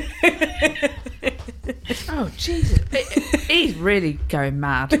 Oh, Jesus. He's really going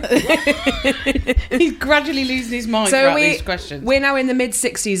mad. He's gradually losing his mind throughout these questions. We're now in the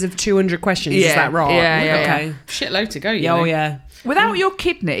mid-60s of 200 questions, is that right? Yeah. Okay. Shitload to go, Oh, yeah. Without your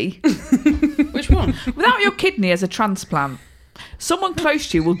kidney, Which one? without your kidney as a transplant, someone close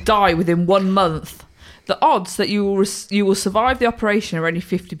to you will die within 1 month. The odds that you will survive the operation are only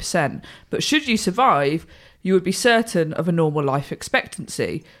 50%. But should you survive, you would be certain of a normal life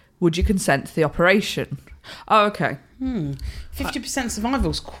expectancy. Would you consent to the operation? Oh, okay. 50%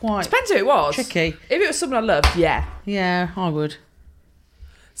 survival's quite Depends who it was. tricky. If it was someone I loved, yeah. Yeah, I would.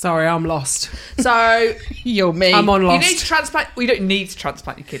 Sorry, I'm lost. So You're me. I'm on you lost. need to transplant. We don't need to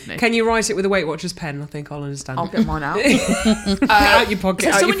transplant your kidney. Can you write it with a Weight Watchers pen? I think I'll understand. I'll get mine out. out your pocket.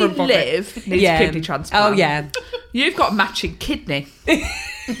 So out your someone front you pocket. live needs a kidney transplant. Oh, yeah. You've got a matching kidney.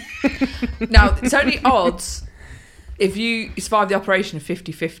 Now, it's only odds if you survive the operation of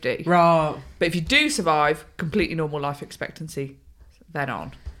 50-50. Right. But if you do survive, completely normal life expectancy, then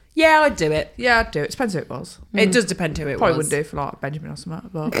on. Yeah, I'd do it. Yeah, I'd do it. Depends who it was. It does depend who it Probably was. wouldn't do it for like Benjamin or something.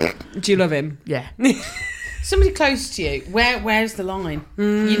 But Do you love him? yeah. Somebody close to you. Where's the line?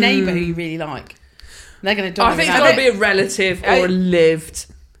 Your neighbour who you really like. They're going to die. I think it's without got to be a relative or a lived.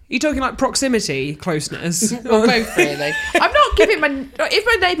 Are you talking like proximity, closeness? Well, both really. I'm not giving my... If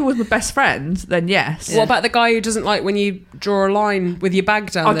my neighbour was my best friend, then yes. What about the guy who doesn't like when you draw a line with your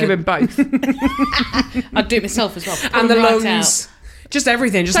bag down I'll there? give him both. I'd do it myself as well. Pull And the them right lungs. Just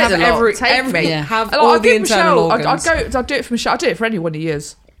everything. Just Take have the lot. every... Take me. Yeah. Have I'll all the give internal Michelle, organs. I'd do it for Michelle. I'd do it for any one of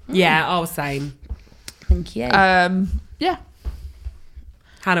yours. Yeah, I was saying. Thank you. Yeah.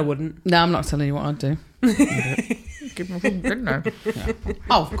 Hannah wouldn't. No, I'm not telling you what I'd do. Give me a fucking kidney.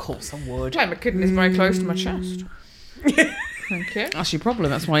 Oh, of course I would. My kidney's very close to my chest. Thank you. That's your problem.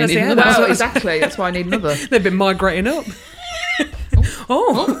 That's why you That's need it. another. Well, what- exactly. That's why I need another. They've been migrating up.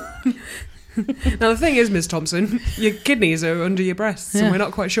 Oh. Now, the thing is, Miss Thompson, your kidneys are under your breasts Yeah. and we're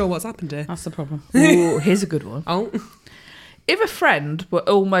not quite sure what's happened here. That's the problem. Ooh, here's a good one. Oh. If a friend were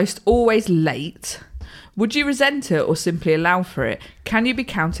almost always late, would you resent it or simply allow for it? Can you be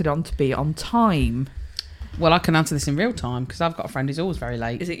counted on to be on time? Well, I can answer this in real time because I've got a friend who's always very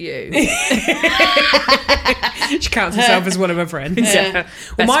late. Is it you? She counts herself as one of her friends. Yeah. Well,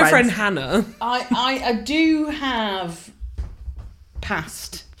 Best my friends. friend Hannah... I do have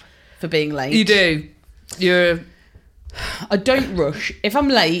passed for being late. You do. You're... I don't rush. If I'm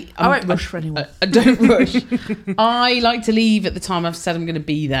late, I won't rush for anyone. I don't rush. I like to leave at the time I've said I'm going to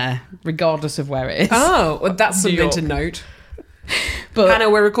be there, regardless of where it is. Oh, well, that's New something to York. note. But Hannah,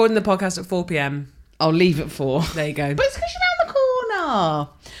 we're recording the podcast at 4 p.m. I'll leave at 4. There you go. But it's because you're around the corner.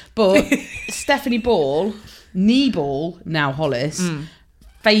 But Stephanie Ball, knee ball, now Hollis,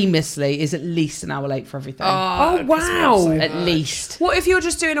 famously is at least an hour late for everything. Oh, wow. At least. What if you're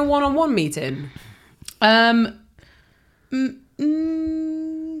just doing a one-on-one meeting? I've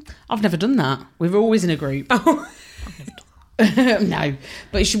never done that. We're always in a group. No,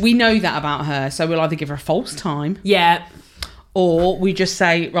 but we know that about her, so we'll either give her a false time Yeah. or we just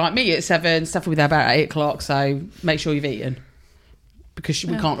say, right, meet you at 7, Steph will be there about 8 o'clock, so make sure you've eaten. because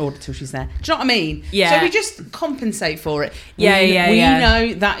we can't order till she's there. Do you know what I mean? Yeah. So we just compensate for it. Yeah, we yeah.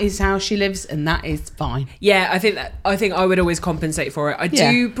 know that is how she lives, and that is fine. Yeah, I think I would always compensate for it. I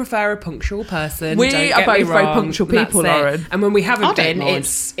do prefer a punctual person. We don't are get me both very wrong, punctual and that's people, it. Lauren. And when we I haven't don't been, mind.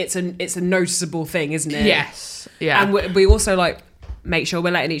 it's a noticeable thing, isn't it? Yes. Yeah. And we also like make sure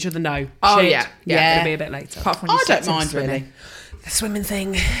we're letting each other know. Oh, Shit, yeah. Yeah. it'll be a bit later. Apart from when you I don't stepped into mind swimming. really. The swimming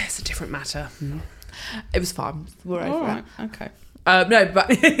thing, it's a different matter. It was fun. We're over All it. right, okay. No, but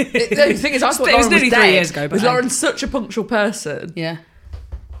the thing is, I thought It was Lauren nearly was 3 dead, years ago, but because hey. Lauren's such a punctual person Yeah.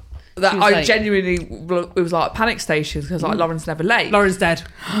 that She was I late. genuinely, it was like panic stations because like Lauren's never late. Lauren's dead.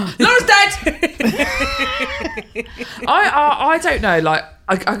 Lauren's dead. I don't know. Like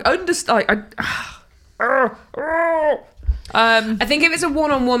I understand. I think if it's a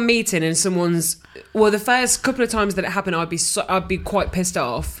one-on-one meeting and someone's the first couple of times that it happened, I'd be quite pissed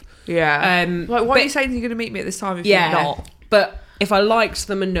off. Yeah. Like, why but- are you saying you're going to meet me at this time if Yeah, you're not? but if I liked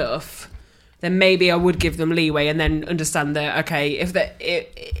them enough, then maybe I would give them leeway and then understand that okay, if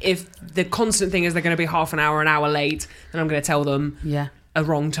the constant thing is they're going to be half an hour late, then I'm going to tell them Yeah. a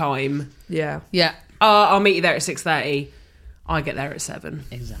wrong time. Yeah. Yeah. I'll meet you there at 6:30. I get there at 7.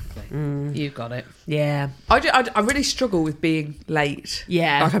 Exactly. You've got it. Yeah, I really struggle with being late.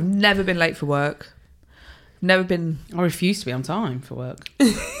 yeah. Like I've never been late for work. Never been. I refuse to be on time for work.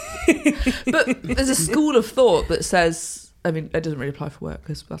 But there's a school of thought that says, I mean, it doesn't really apply for work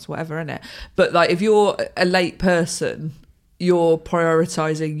because that's whatever, isn't it? But like, if you're a late person, you're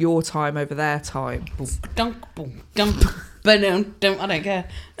prioritising your time over their time. Dunk, boom, dunk, but I don't care.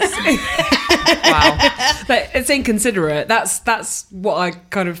 Wow. But it's inconsiderate. That's what I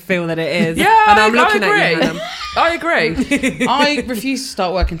kind of feel that it is. Yeah, and I'm I looking agree. at you, Hannah. I agree. I refuse to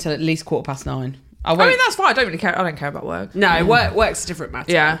start work until at least 9:15. I I won't. mean, that's fine. I don't really care. I don't care about work. No, work's a different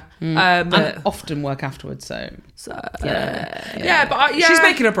matter. Yeah. and often work afterwards, so Yeah, but She's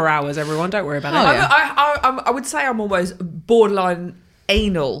making up her hours, everyone. Don't worry about Oh, it. yeah. I would say I'm almost borderline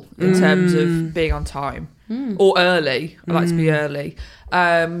anal in terms of being on time or early. I like to be early.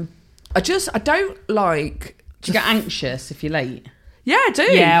 I don't like. do you get anxious if you're late? Yeah, I do.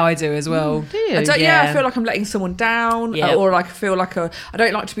 Yeah, I do as well. Do you? I don't, yeah, I feel like I'm letting someone down, Yeah. or like I feel like I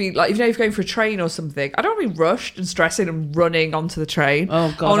don't like to be like, if you're going for a train or something, I don't want to be rushed and stressing and running onto the train. Oh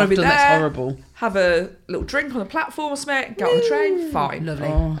I God, wanna I've be done there, that's horrible. have a little drink on the platform or something, get on the train, fine. Lovely.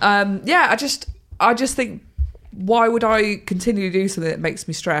 Oh. Yeah, I just think, why would I continue to do something that makes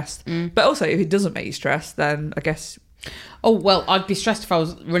me stressed? But also, if it doesn't make you stressed, then I guess. Oh well, I'd be stressed if I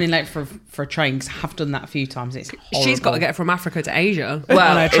was running late for a train because I have done that a few times. It's horrible. She's got to get from Africa to Asia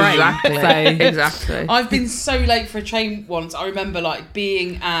Well, on a train. exactly. So- Exactly. I've been so late for a train once. I remember like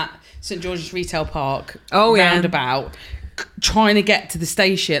being at St George's Retail Park. Oh, yeah. roundabout, trying to get to the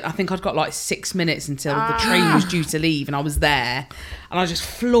station. I think I'd got like 6 minutes until the train was due to leave, and I was there, and I just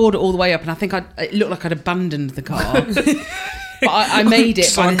floored it all the way up, and I think it looked like I'd abandoned the car. But I made it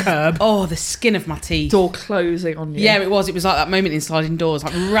Just on a curb. the skin of my teeth. Door closing on you. Yeah, it was like that moment in Sliding Doors.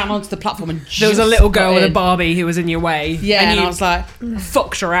 I ran onto the platform and There was a just little girl got with a in. Barbie who was in your way. Yeah, and you I was like,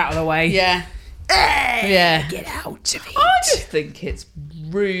 fucked her out of the way. yeah. Yeah. Get out of it. I just think it's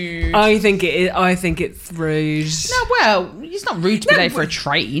rude. I think it is. I think it's rude. No, well, it's not rude to be late for a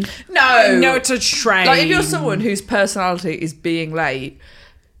train. No, it's a train. Like, if you're someone whose personality is being late,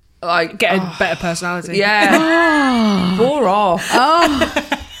 like, Get a better personality. yeah, bore off.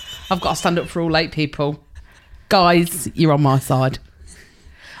 I've got to stand up for all late people. Guys, you're on my side.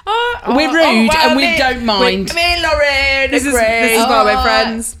 We're rude and we don't mind. Me and Lauren, This is agree. why we're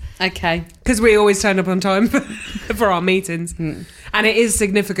friends. Okay. Because we always turn up on time for our meetings. And it is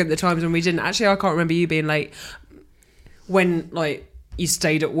significant the times when we didn't. Actually, I can't remember you being late when, like, you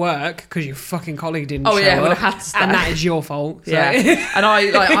stayed at work because your fucking colleague didn't show yeah, when I up. had to stay. And that is your fault. So. Yeah, and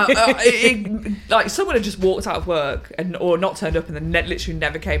like someone had just walked out of work or not turned up and then literally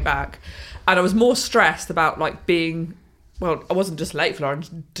never came back, and I was more stressed about like being. Well, I wasn't just late for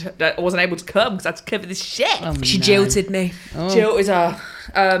Lauren. I wasn't able to come because I had to cover this shit. She jilted me. Jill is a,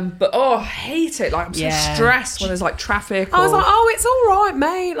 but I hate it. Like I'm so Yeah. stressed when there's like traffic. I was or- like, oh, it's all right,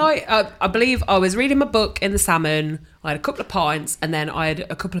 mate. Like, I believe I was reading my book in the Salmon. I had a couple of pints, and then I had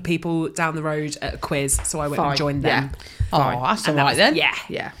a couple of people down the road at a quiz, so I went Fine, and joined them. Oh, that's all And that right was- then. Yeah,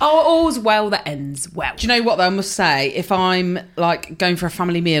 Yeah. Oh, all's well that ends well. Do you know what though? I must say, if I'm like going for a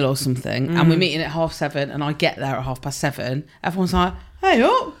family meal or something and we're meeting at 7:30 and I get there at 7:30, everyone's like, "Hey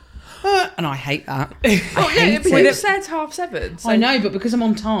up," and I hate that. Oh yeah, but it. you said 7:30. So I know, but because I'm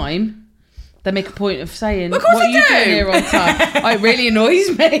on time, they make a point of saying, Of course "What are they you do." doing here on time?" It really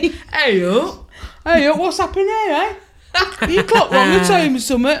annoys me. Hey up. Hey up, what's happening here? Eh? You clocked wrong the time or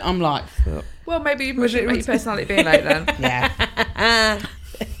something. I'm like, fuck. Well, maybe you should make your personality being late then. Yeah.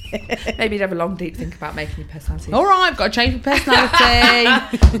 Maybe you'd have a long, deep think about making your personality. All right, I've got to change my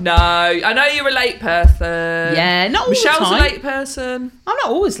personality. No, I know you're a late person. Yeah, not all Michelle's the time. a late person. I'm not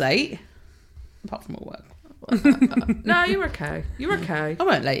always late, apart from at work. No, you're okay. You're okay. I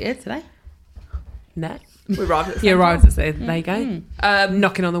weren't late here today. No. We arrived at the You same arrived at the there you go. time.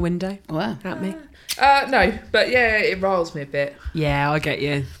 Knocking on the window Wow. at me. No, but yeah, it riles me a bit. Yeah, I get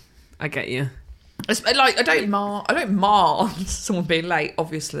you. It's like I don't mar someone being late,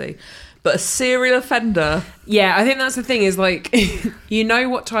 obviously, but a serial offender. Yeah, I think that's the thing is like, you know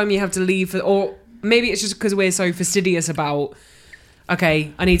what time you have to leave for, or maybe it's just because we're so fastidious about,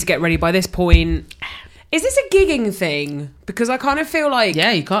 okay, I need to get ready by this point. Is this a gigging thing? Because I kind of feel like...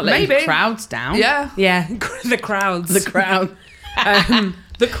 Yeah, you can't let Maybe. the crowds down. Yeah, Yeah, the crowds. The crowd.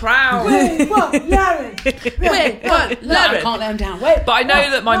 the crowd. Wait, what, Larry? Wait, what, No, I Larry? can't let him down. Wait. But I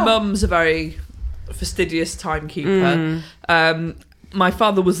know that my mum's a very fastidious timekeeper. My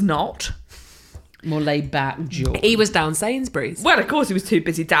father was not. More laid back, George. He was down Sainsbury's. Well, of course, he was too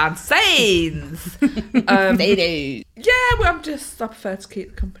busy dancing. They do. Yeah, well, I prefer to keep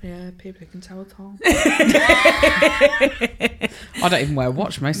the company of people who can tell time. I don't even wear a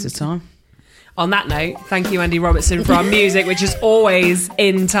watch most of the time. On that note, thank you, Andy Robertson, for our music, which is always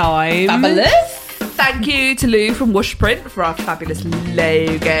in time. Fabulous. Thank you to Lou from Washprint for our fabulous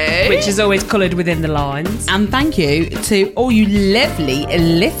logo. Which is always coloured within the lines. And thank you to all you lovely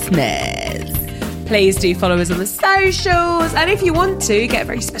listeners. Please do follow us on the socials. And if you want to, get a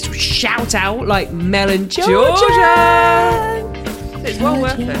very special shout out like Mel and Georgia. It's well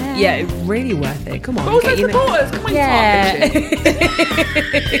worth it. Yeah, it's really worth it. Come on. But also get your support us. Come on, Yeah. you can't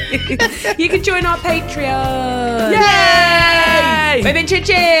bitch. You can join our Patreon. Yay! Women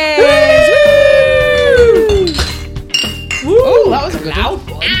Chitches. Oh, that was a good loud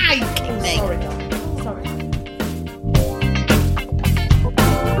one. Sorry, guys.